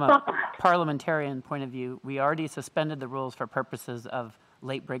from a parliamentarian point of view, we already suspended the rules for purposes of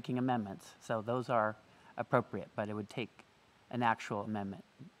late-breaking amendments. So those are appropriate, but it would take an actual amendment.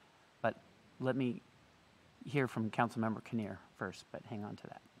 But let me hear from Councilmember Kinnear first, but hang on to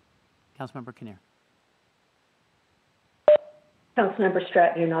that. Councilmember Kinnear. Councilmember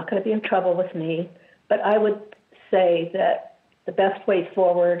Stratton, you're not going to be in trouble with me, but I would say that the best way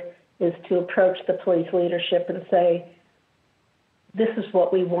forward is to approach the police leadership and say, this is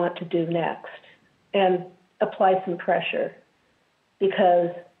what we want to do next, and apply some pressure, because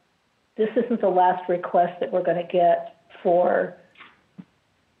this isn't the last request that we're going to get for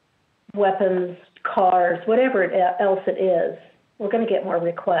weapons, cars, whatever else it is. We're going to get more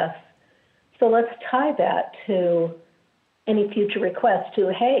requests. So let's tie that to any future requests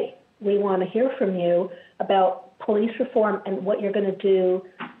to, hey, we want to hear from you about police reform and what you're going to do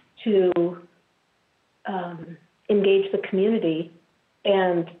to engage the community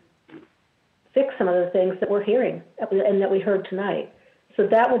and fix some of the things that we're hearing and that we heard tonight. So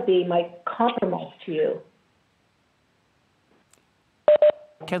that would be my compromise to you.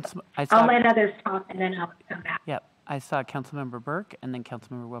 I'll let others talk and then I'll come back. Yep. I saw Councilmember Burke and then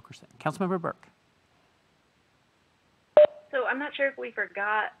Councilmember Wilkerson. Councilmember Burke. So I'm not sure if we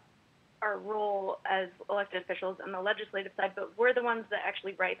forgot our role as elected officials on the legislative side, but we're the ones that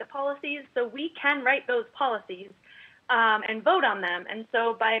actually write the policies. So we can write those policies and vote on them. And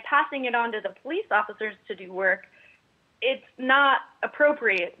so by passing it on to the police officers to do work, it's not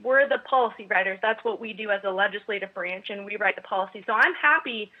appropriate. We're the policy writers. That's what we do as a legislative branch, and we write the policy. So I'm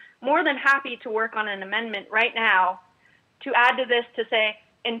happy, more than happy, to work on an amendment right now to add to this to say,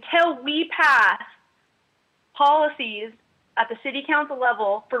 until we pass policies at the city council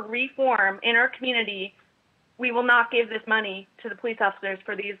level for reform in our community, we will not give this money to the police officers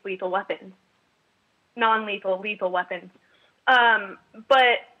for these lethal weapons, non-lethal, lethal weapons.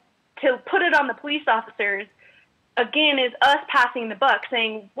 But to put it on the police officers, again, is us passing the buck,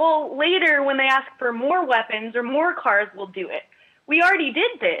 saying, well, later when they ask for more weapons or more cars, we'll do it. We already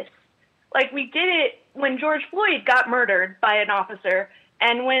did this. Like, we did it when George Floyd got murdered by an officer,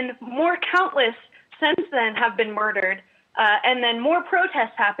 and when more countless since then have been murdered, and then more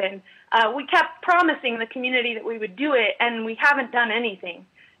protests happened. We kept promising the community that we would do it, and we haven't done anything.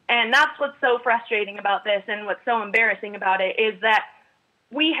 And that's what's so frustrating about this, and what's so embarrassing about it, is that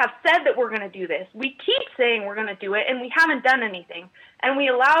we have said that we're going to do this. We keep saying we're going to do it, and we haven't done anything. And we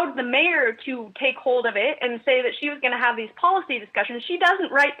allowed the mayor to take hold of it and say that she was going to have these policy discussions. She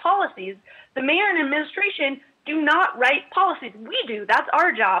doesn't write policies. The mayor and administration do not write policies. We do. That's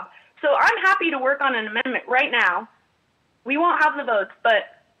our job. So I'm happy to work on an amendment right now. We won't have the votes,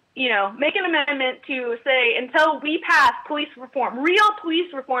 but, you know, make an amendment to say, until we pass police reform, real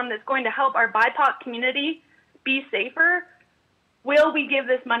police reform that's going to help our BIPOC community be safer, will we give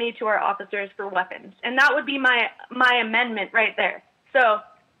this money to our officers for weapons? And that would be my amendment right there. So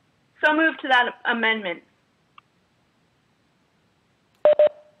move to that amendment.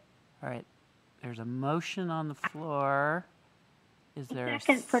 All right. There's a motion on the floor. Is there a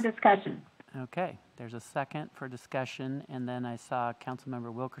second for discussion? Okay. There's a second for discussion, and then I saw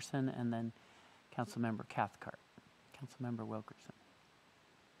Councilmember Wilkerson and then Councilmember Cathcart. Councilmember Wilkerson.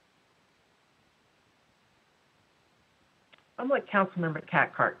 I'm going to let Councilmember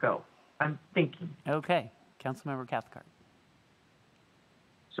Cathcart go. I'm thinking. Okay. Councilmember Cathcart.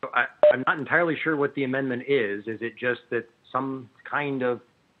 So I'm not entirely sure what the amendment is. Is it just that some kind of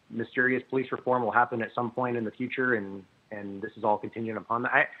mysterious police reform will happen at some point in the future, and this is all contingent upon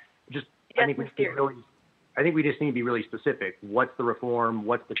that? I think we just need to be really specific. What's the reform?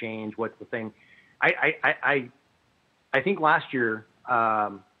 What's the change? What's the thing? I think last year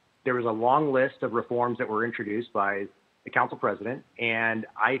there was a long list of reforms that were introduced by the council president, and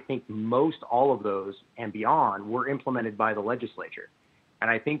I think most all of those and beyond were implemented by the legislature. And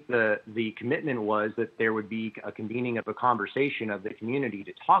I think the commitment was that there would be a convening of a conversation of the community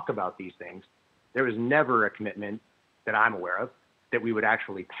to talk about these things. There was never a commitment that I'm aware of that we would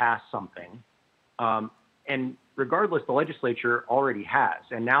actually pass something. And regardless, the legislature already has.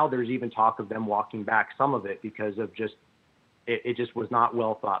 And now there's even talk of them walking back some of it because of it just was not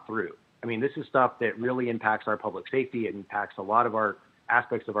well thought through. I mean, this is stuff that really impacts our public safety. It impacts a lot of our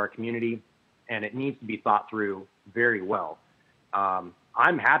aspects of our community, and it needs to be thought through very well.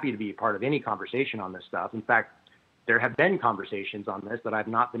 I'm happy to be a part of any conversation on this stuff. In fact, there have been conversations on this that I've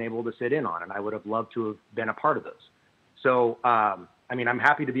not been able to sit in on, and I would have loved to have been a part of those. So, I mean, I'm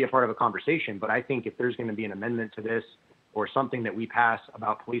happy to be a part of a conversation, but I think if there's going to be an amendment to this or something that we pass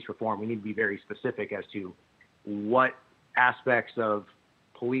about police reform, we need to be very specific as to what aspects of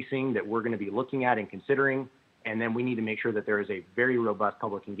policing that we're going to be looking at and considering. And then we need to make sure that there is a very robust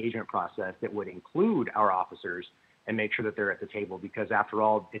public engagement process that would include our officers and make sure that they're at the table, because after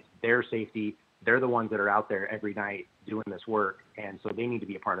all, it's their safety. They're the ones that are out there every night doing this work. And so they need to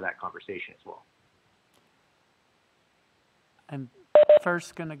be a part of that conversation as well.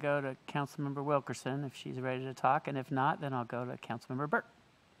 first going to go to Councilmember Wilkerson if she's ready to talk, and if not, then I'll go to Councilmember Burke.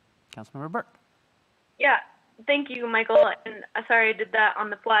 Councilmember Burke. Yeah, thank you, Michael. And sorry I did that on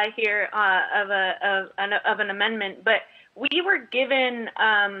the fly here of an amendment, but we were given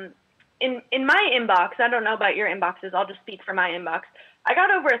in my inbox. I don't know about your inboxes. I'll just speak for my inbox. I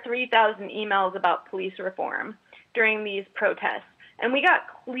got over 3,000 emails about police reform during these protests, and we got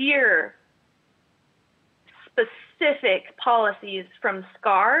clear, specific policies from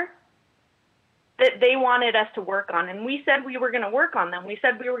SCAR that they wanted us to work on, and we said we were going to work on them. We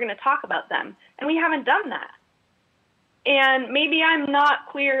said we were going to talk about them, and we haven't done that. And maybe I'm not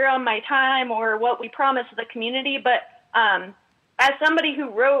clear on my time or what we promised the community, but as somebody who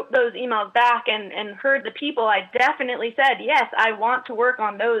wrote those emails back and heard the people, I definitely said, yes, I want to work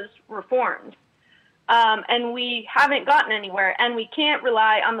on those reforms. And we haven't gotten anywhere, and we can't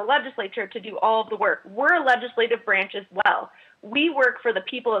rely on the legislature to do all of the work. We're a legislative branch as well. We work for the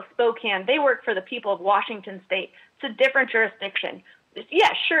people of Spokane. They work for the people of Washington State. It's a different jurisdiction.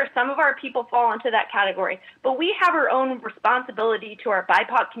 Yeah, sure, some of our people fall into that category, but we have our own responsibility to our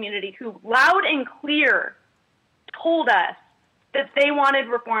BIPOC community who loud and clear told us that they wanted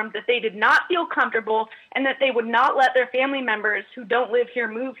reform, that they did not feel comfortable, and that they would not let their family members who don't live here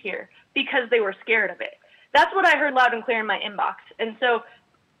move here because they were scared of it. That's what I heard loud and clear in my inbox. And so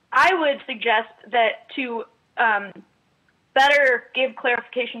I would suggest that to better give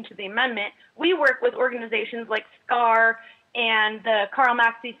clarification to the amendment, we work with organizations like SCAR and the Carl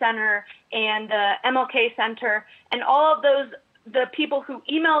Maxey Center and the MLK Center and all of those, the people who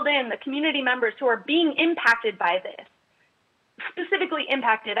emailed in, the community members who are being impacted by this. Specifically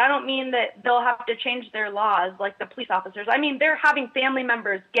impacted. I don't mean that they'll have to change their laws like the police officers. I mean, they're having family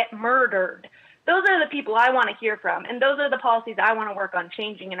members get murdered. Those are the people I want to hear from, and those are the policies I want to work on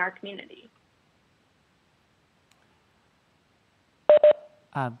changing in our community.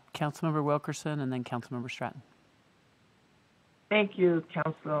 Councilmember Wilkerson and then Councilmember Stratton. Thank you,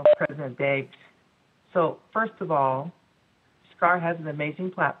 Council President Beggs. So first of all, SCAR has an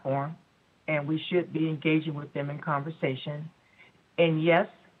amazing platform, and we should be engaging with them in conversation. And yes,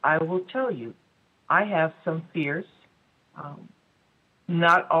 I will tell you, I have some fears.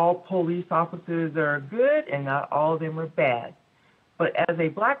 Not all police officers are good and not all of them are bad. But as a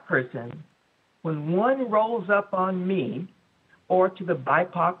Black person, when one rolls up on me or to the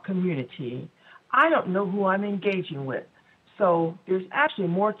BIPOC community, I don't know who I'm engaging with. So there's actually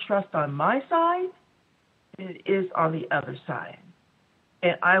more trust on my side than it is on the other side.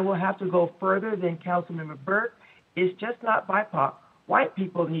 And I will have to go further than Councilmember Burke. It's just not BIPOC. White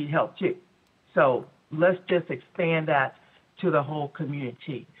people need help too. So let's just expand that to the whole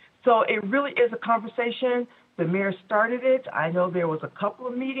community. So it really is a conversation. The mayor started it. I know there was a couple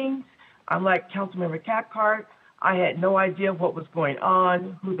of meetings. I'm like Councilmember Cathcart. I had no idea what was going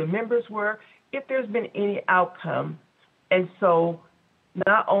on, who the members were, if there's been any outcome. And so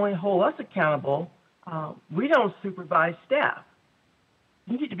not only hold us accountable, we don't supervise staff.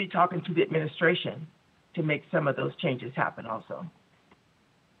 You need to be talking to the administration to make some of those changes happen also.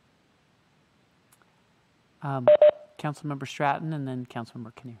 Councilmember Stratton and then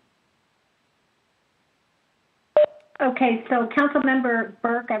Councilmember Kinnear. Okay, so Councilmember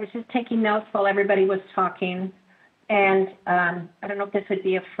Burke, I was just taking notes while everybody was talking, and I don't know if this would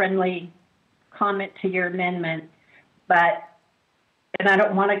be a friendly comment to your amendment, but, and I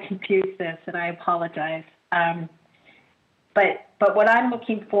don't want to confuse this, and I apologize, but what I'm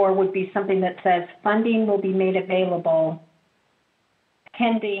looking for would be something that says funding will be made available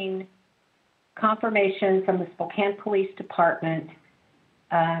pending confirmation from the Spokane Police Department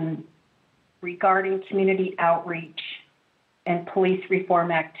regarding community outreach and police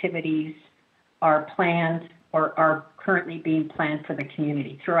reform activities are planned or are currently being planned for the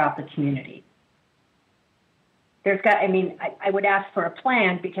community, throughout the community. I would ask for a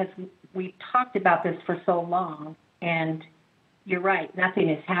plan because we've talked about this for so long, and you're right, nothing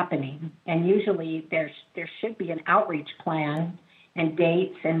is happening. And usually there should be an outreach plan and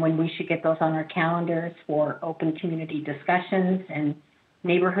dates and when we should get those on our calendars for open community discussions and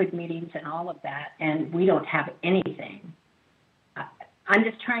neighborhood meetings and all of that, and we don't have anything. I'm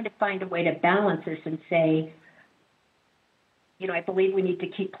just trying to find a way to balance this and say, I believe we need to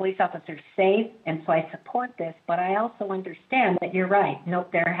keep police officers safe, and so I support this, but I also understand that you're right.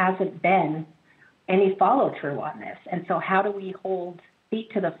 Nope, there hasn't been any follow-through on this. And so how do we hold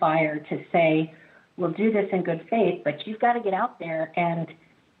feet to the fire to say, we'll do this in good faith, but you've got to get out there and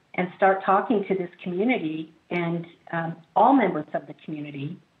start talking to this community and all members of the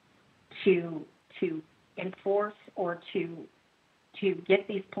community to enforce or to get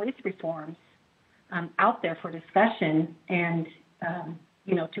these police reforms out there for discussion and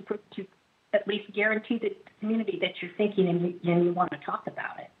to at least guarantee the community that you're thinking and you want to talk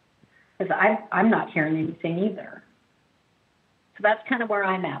about it. Because I'm not hearing anything either. So that's kind of where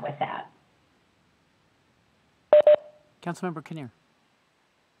I'm at with that. Councilmember Kinnear.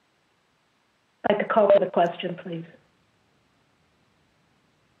 I'd like to call for the question, please.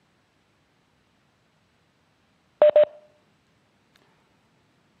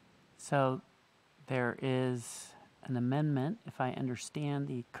 So there is an amendment. If I understand,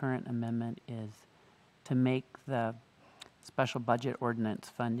 the current amendment is to make the special budget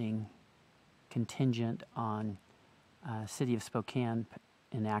ordinance funding contingent on City of Spokane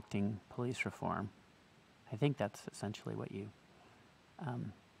enacting police reform. I think that's essentially what you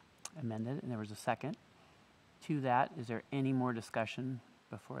amended, and there was a second to that. Is there any more discussion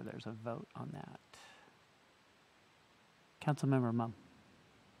before there's a vote on that? Councilmember Mumm.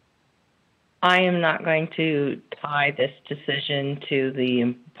 I am not going to tie this decision to the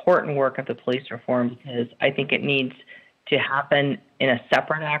important work of the police reform because I think it needs to happen in a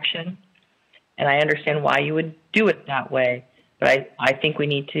separate action. And I understand why you would do it that way, but I think we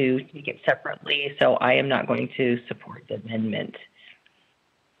need to take it separately, so I am not going to support the amendment.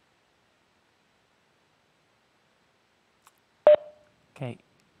 Okay.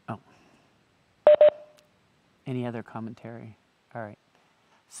 Oh. Any other commentary? All right.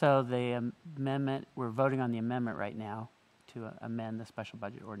 So the amendment, we're voting on the amendment right now to amend the special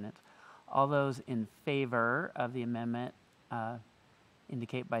budget ordinance. All those in favor of the amendment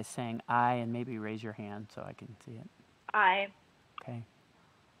indicate by saying aye and maybe raise your hand so I can see it. Aye. Okay.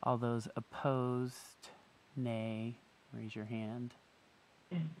 All those opposed, nay. Raise your hand.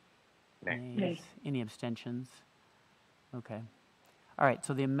 Nay. Nays. Any abstentions? Okay. All right,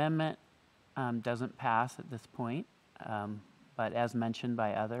 so the amendment doesn't pass at this point. But as mentioned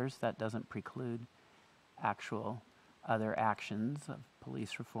by others, that doesn't preclude actual other actions of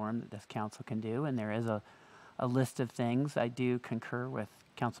police reform that this council can do. And there is a list of things. I do concur with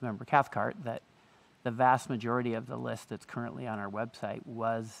Councilmember Cathcart that the vast majority of the list that's currently on our website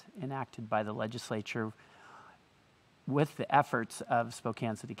was enacted by the legislature with the efforts of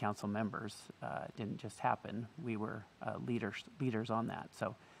Spokane City Council members. It didn't just happen. We were leaders on that.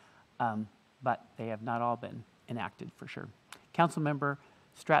 So, but they have not all been enacted for sure. Councilmember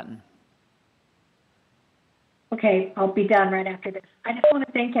Stratton. Okay, I'll be done right after this. I just want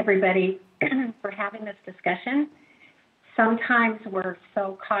to thank everybody for having this discussion. Sometimes we're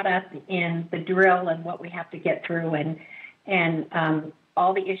so caught up in the drill and what we have to get through and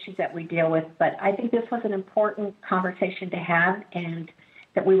all the issues that we deal with, but I think this was an important conversation to have and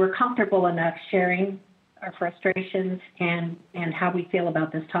that we were comfortable enough sharing our frustrations and how we feel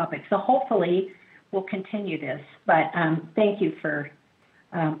about this topic. So hopefully we'll continue this, but thank you for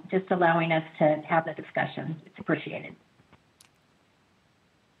just allowing us to have the discussion. It's appreciated.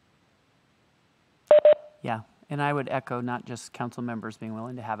 Yeah, and I would echo not just council members being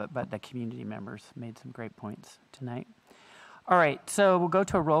willing to have it, but the community members made some great points tonight. All right, so we'll go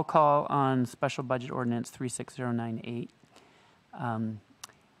to a roll call on Special Budget Ordinance 36098.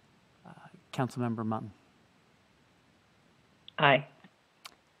 Councilmember Mumm. Aye.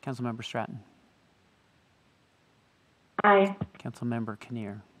 Councilmember Stratton. Aye. Councilmember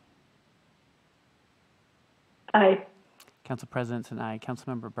Kinnear. Aye. Council President's and aye.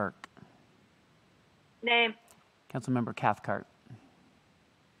 Councilmember Burke. Nay. Councilmember Cathcart.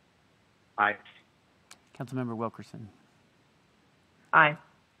 Aye. Councilmember Wilkerson. Aye.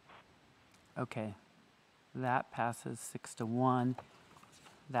 Okay, that passes 6-1.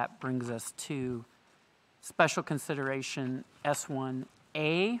 That brings us to special consideration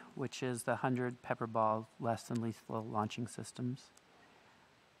S1A, which is the 100 pepper ball less than lethal launching systems.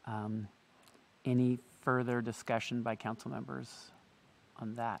 Any further discussion by council members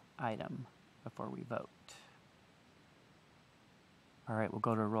on that item before we vote? All right, we'll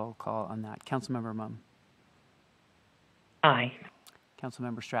go to a roll call on that. Councilmember Mumm. Aye.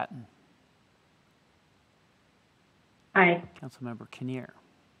 Councilmember Stratton. Aye. Councilmember Kinnear.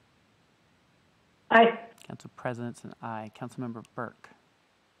 Aye. Council President's an aye. Councilmember Burke.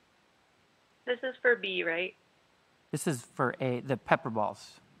 This is for B, right? This is for the pepper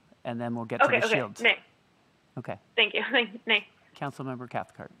balls, and then we'll get to the shields. Nay. Okay. Thank you. Nay. Councilmember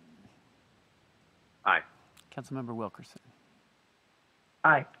Cathcart. Aye. Councilmember Wilkerson.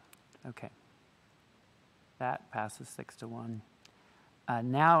 Aye. Okay. That passes 6-1.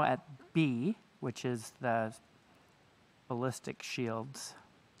 Now at B, which is the ballistic shields.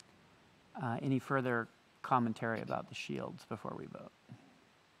 Any further commentary about the shields before we vote?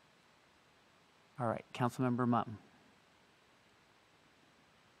 All right, Councilmember Mumm.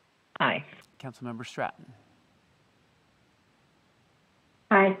 Aye. Councilmember Stratton.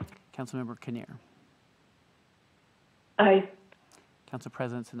 Aye. Councilmember Kinnear. Aye. Council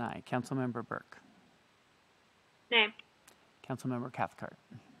President Sinai. Councilmember Burke. Nay. Councilmember Cathcart.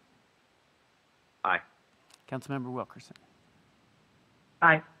 Aye. Councilmember Wilkerson.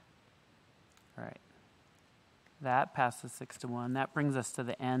 Aye. All right. That passes 6-1. That brings us to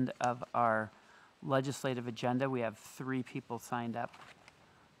the end of our legislative agenda. We have 3 people signed up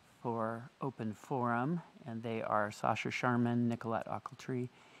for open forum, and they are Sasha Sharman, Nicolette Ochiltree,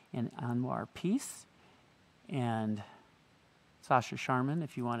 and Anwar Peace. And Sasha Sharman,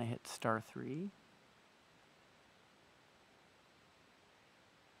 if you want to hit *3.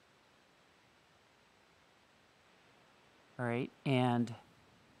 All right, and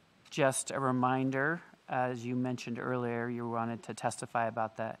just a reminder, as you mentioned earlier, you wanted to testify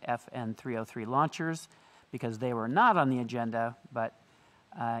about the FN 303 launchers because they were not on the agenda, but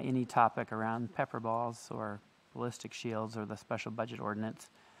any topic around pepper balls or ballistic shields or the special budget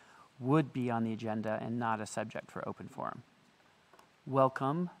ordinance would be on the agenda and not a subject for open forum.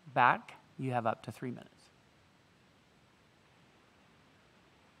 Welcome back. You have up to 3 minutes.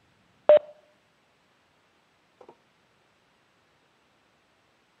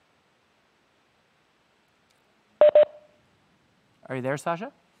 Are you there,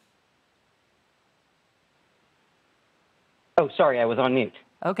 Sasha? Oh, sorry, I was on mute.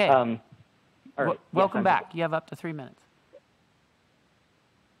 Okay. All right. Welcome I'm back. You have up to 3 minutes.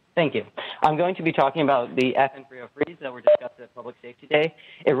 Thank you. I'm going to be talking about the FN 303s that were discussed at Public Safety Day.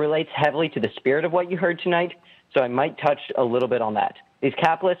 It relates heavily to the spirit of what you heard tonight, so I might touch a little bit on that. These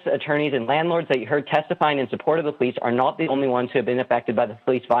capitalist attorneys and landlords that you heard testifying in support of the police are not the only ones who have been affected by the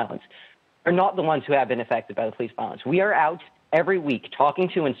police violence. Are not the ones who have been affected by the police violence. We are out every week talking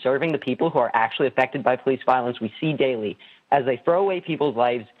to and serving the people who are actually affected by police violence we see daily as they throw away people's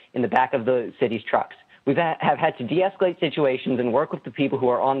lives in the back of the city's trucks. We have had to de-escalate situations and work with the people who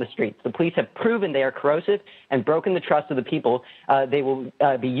are on the streets. The police have proven they are corrosive and broken the trust of the people they will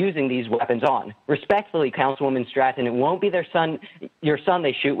be using these weapons on. Respectfully, Councilwoman Stratton, it won't be your son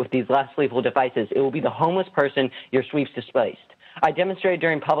they shoot with these less lethal devices. It will be the homeless person your sweeps displaced. I demonstrated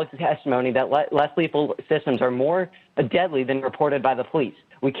during public testimony that less lethal systems are more deadly than reported by the police.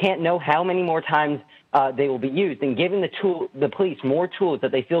 We can't know how many more times they will be used, and giving the police more tools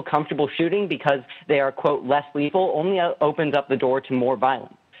that they feel comfortable shooting because they are, quote, less lethal only opens up the door to more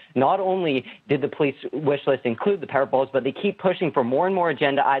violence. Not only did the police wish list include the pepper balls, but they keep pushing for more and more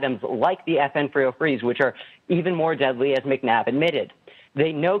agenda items like the FN 303s, which are even more deadly, as McNabb admitted.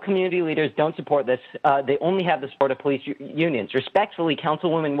 They know community leaders don't support this. They only have the support of police unions. Respectfully,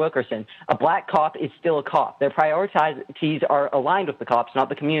 Councilwoman Wilkerson, a black cop is still a cop. Their priorities are aligned with the cops, not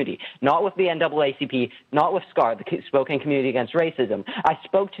the community, not with the NAACP, not with SCAR, the Spokane Community Against Racism. I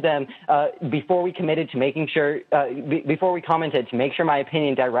spoke to them before we commented to make sure my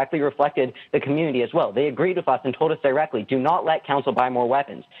opinion directly reflected the community as well. They agreed with us and told us directly, do not let council buy more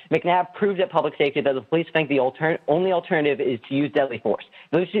weapons. McNabb proved at public safety that the police think the only alternative is to use deadly force.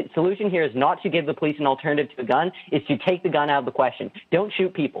 The solution here is not to give the police an alternative to the gun, it's to take the gun out of the question. Don't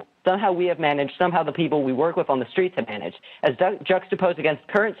shoot people. Somehow we have managed, somehow the people we work with on the streets have managed. As juxtaposed against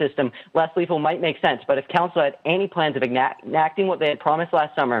the current system, less lethal might make sense, but if council had any plans of enacting what they had promised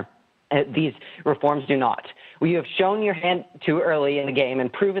last summer, these reforms do not. You have shown your hand too early in the game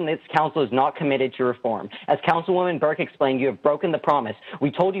and proven this council is not committed to reform. As Councilwoman Burke explained, you have broken the promise. We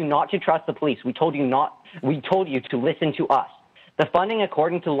told you not to trust the police. We told you to listen to us. The funding,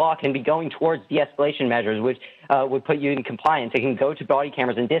 according to law, can be going towards de-escalation measures, which would put you in compliance. It can go to body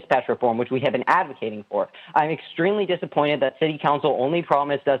cameras and dispatch reform, which we have been advocating for. I'm extremely disappointed that City Council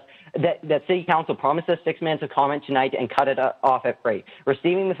promised us 6 minutes of comment tonight and cut it off at freight.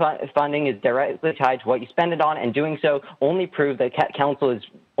 Receiving the funding is directly tied to what you spend it on, and doing so only proves that Council is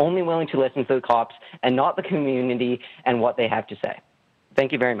only willing to listen to the cops and not the community and what they have to say.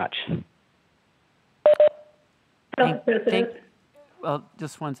 Thank you very much. Well,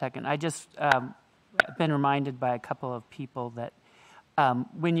 just 1 second. I just been reminded by a couple of people that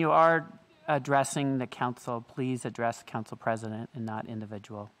when you are addressing the council, please address council president and not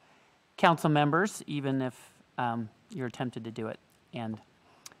individual council members, even if you're tempted to do it.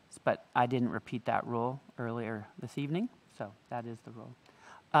 But I didn't repeat that rule earlier this evening, so that is the rule.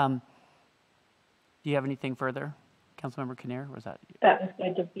 Do you have anything further, Councilmember Kinnear? Or was that you? That was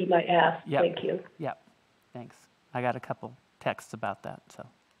going to be my ask. Yep. Thank you. Yep. Thanks. I got a couple texts about that, so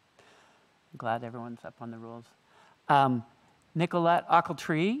I'm glad everyone's up on the rules. Nicolette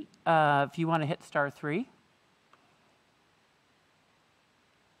Ochiltree, if you want to hit *3.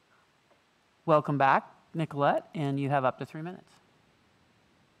 Welcome back, Nicolette, and you have up to 3 minutes.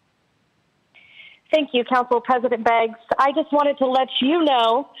 Thank you, Council President Beggs. I just wanted to let you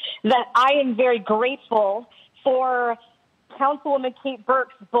know that I am very grateful for Councilwoman Kate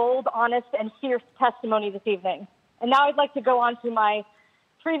Burke's bold, honest, and fierce testimony this evening. And now I'd like to go on to my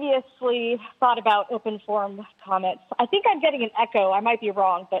previously thought about open forum comments. I think I'm getting an echo. I might be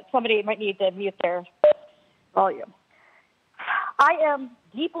wrong, but somebody might need to mute their volume. I am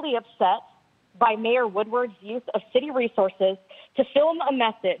deeply upset by Mayor Woodward's use of city resources to film a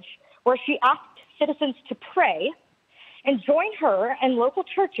message where she asked citizens to pray and join her and local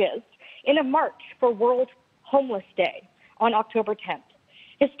churches in a march for World Homeless Day on October 10th.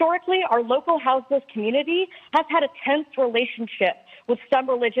 Historically, our local houseless community has had a tense relationship with some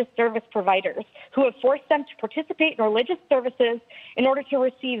religious service providers who have forced them to participate in religious services in order to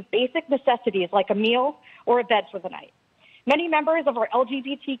receive basic necessities like a meal or a bed for the night. Many members of our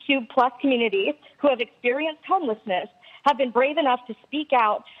LGBTQ plus community who have experienced homelessness have been brave enough to speak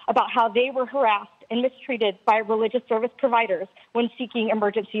out about how they were harassed and mistreated by religious service providers when seeking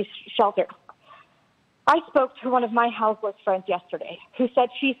emergency shelter. I spoke to one of my houseless friends yesterday who said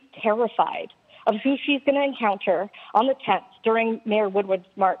she's terrified of who she's going to encounter on the 10th during Mayor Woodward's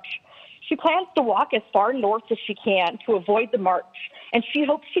march. She plans to walk as far north as she can to avoid the march, and she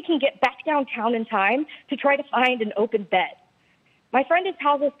hopes she can get back downtown in time to try to find an open bed. My friend is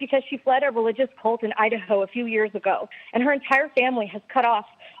houseless because she fled a religious cult in Idaho a few years ago, and her entire family has cut off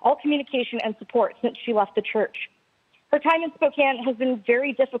all communication and support since she left the church. Her time in Spokane has been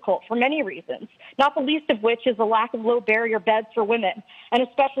very difficult for many reasons, not the least of which is the lack of low-barrier beds for women, and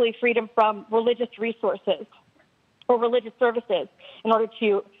especially freedom from religious resources or religious services in order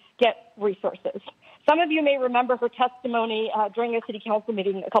to get resources. Some of you may remember her testimony during a city council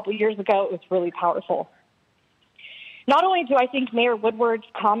meeting a couple years ago. It was really powerful. Not only do I think Mayor Woodward's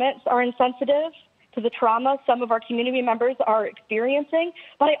comments are insensitive to the trauma some of our community members are experiencing,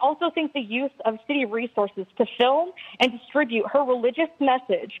 but I also think the use of city resources to film and distribute her religious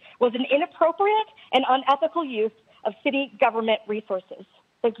message was an inappropriate and unethical use of city government resources.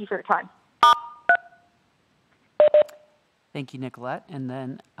 Thank you for your time. Thank you, Nicolette. And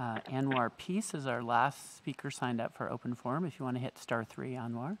then Anwar Peace is our last speaker signed up for open forum. If you want to hit *3,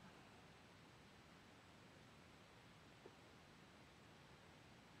 Anwar.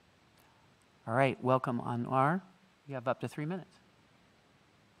 All right, welcome, Anwar. You have up to 3 minutes.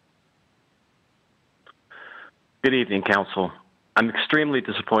 Good evening, Council. I'm extremely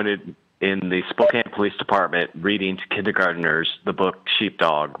disappointed in the Spokane Police Department reading to kindergartners the book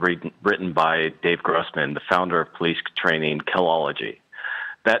Sheepdog, written by Dave Grossman, the founder of police training Killology.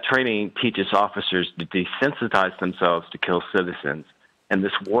 That training teaches officers to desensitize themselves to kill citizens, and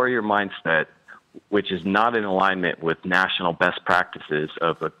this warrior mindset, which is not in alignment with national best practices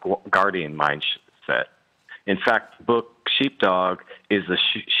of a guardian mindset. In fact, the book Sheepdog is the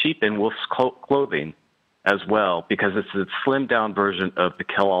sheep in wolf's clothing as well, because it's a slimmed down version of the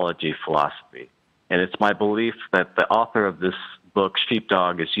Killology philosophy. And it's my belief that the author of this book,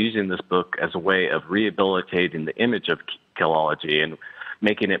 Sheepdog, is using this book as a way of rehabilitating the image of Killology and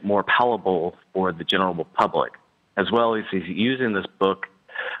making it more palatable for the general public, as well as he's using this book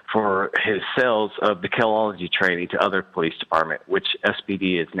for his sales of the Killology training to other police departments, which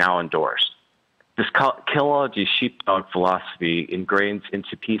SPD has now endorsed. This Killology sheepdog philosophy ingrains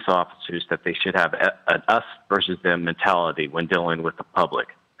into peace officers that they should have an us versus them mentality when dealing with the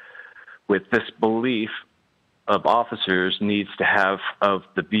public. With this belief of officers needs to have of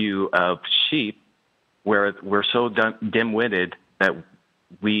the view of sheep, where we're so dim-witted that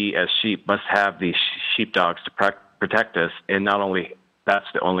we as sheep must have these sheepdogs to protect us, and not only that's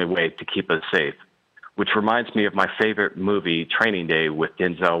the only way to keep us safe. Which reminds me of my favorite movie, Training Day, with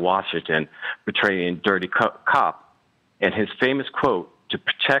Denzel Washington portraying Dirty Cop, and his famous quote, "To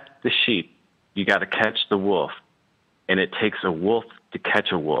protect the sheep, you got to catch the wolf, and it takes a wolf to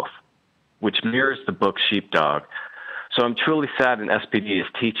catch a wolf," which mirrors the book Sheepdog. So I'm truly saddened SPD is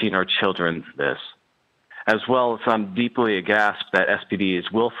teaching our children this, as well as I'm deeply aghast that SPD is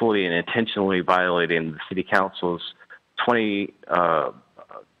willfully and intentionally violating the City Council's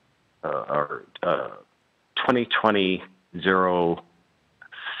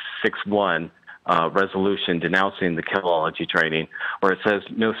 2020-061 resolution denouncing the Killology training, where it says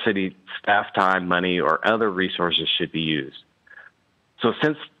no city staff time, money, or other resources should be used. So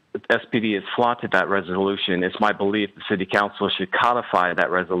since SPD has flaunted that resolution, it's my belief the City Council should codify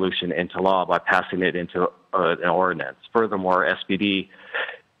that resolution into law by passing it into an ordinance. Furthermore, SPD,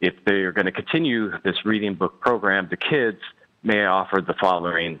 if they're going to continue this reading book program to kids, may I offer the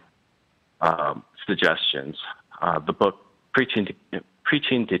following suggestions. The book Preaching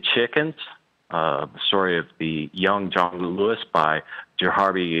to Chickens, the story of the young John Lewis by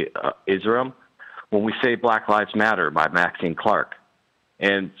Jaharbi Israel, when we say Black Lives Matter by Maxine Clark,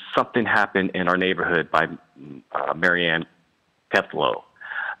 and Something Happened in Our Neighborhood by Marianne Kethlow.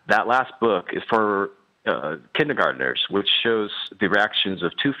 That last book is for kindergartners, which shows the reactions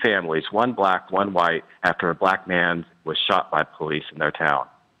of two families, one black, one white, after a black man was shot by police in their town.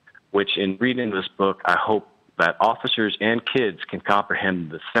 Which, in reading this book, I hope that officers and kids can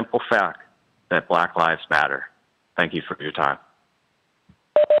comprehend the simple fact that Black lives matter. Thank you for your time.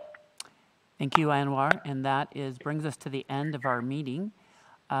 Thank you, Anwar. And that brings us to the end of our meeting.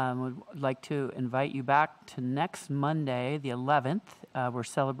 Would like to invite you back to next Monday, the 11th. We're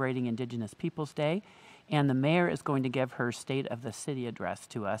celebrating Indigenous Peoples Day, and the mayor is going to give her State of the City address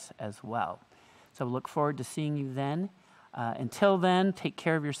to us as well. So look forward to seeing you then. Until then, take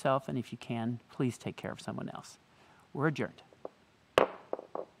care of yourself, and if you can, please take care of someone else. We're adjourned.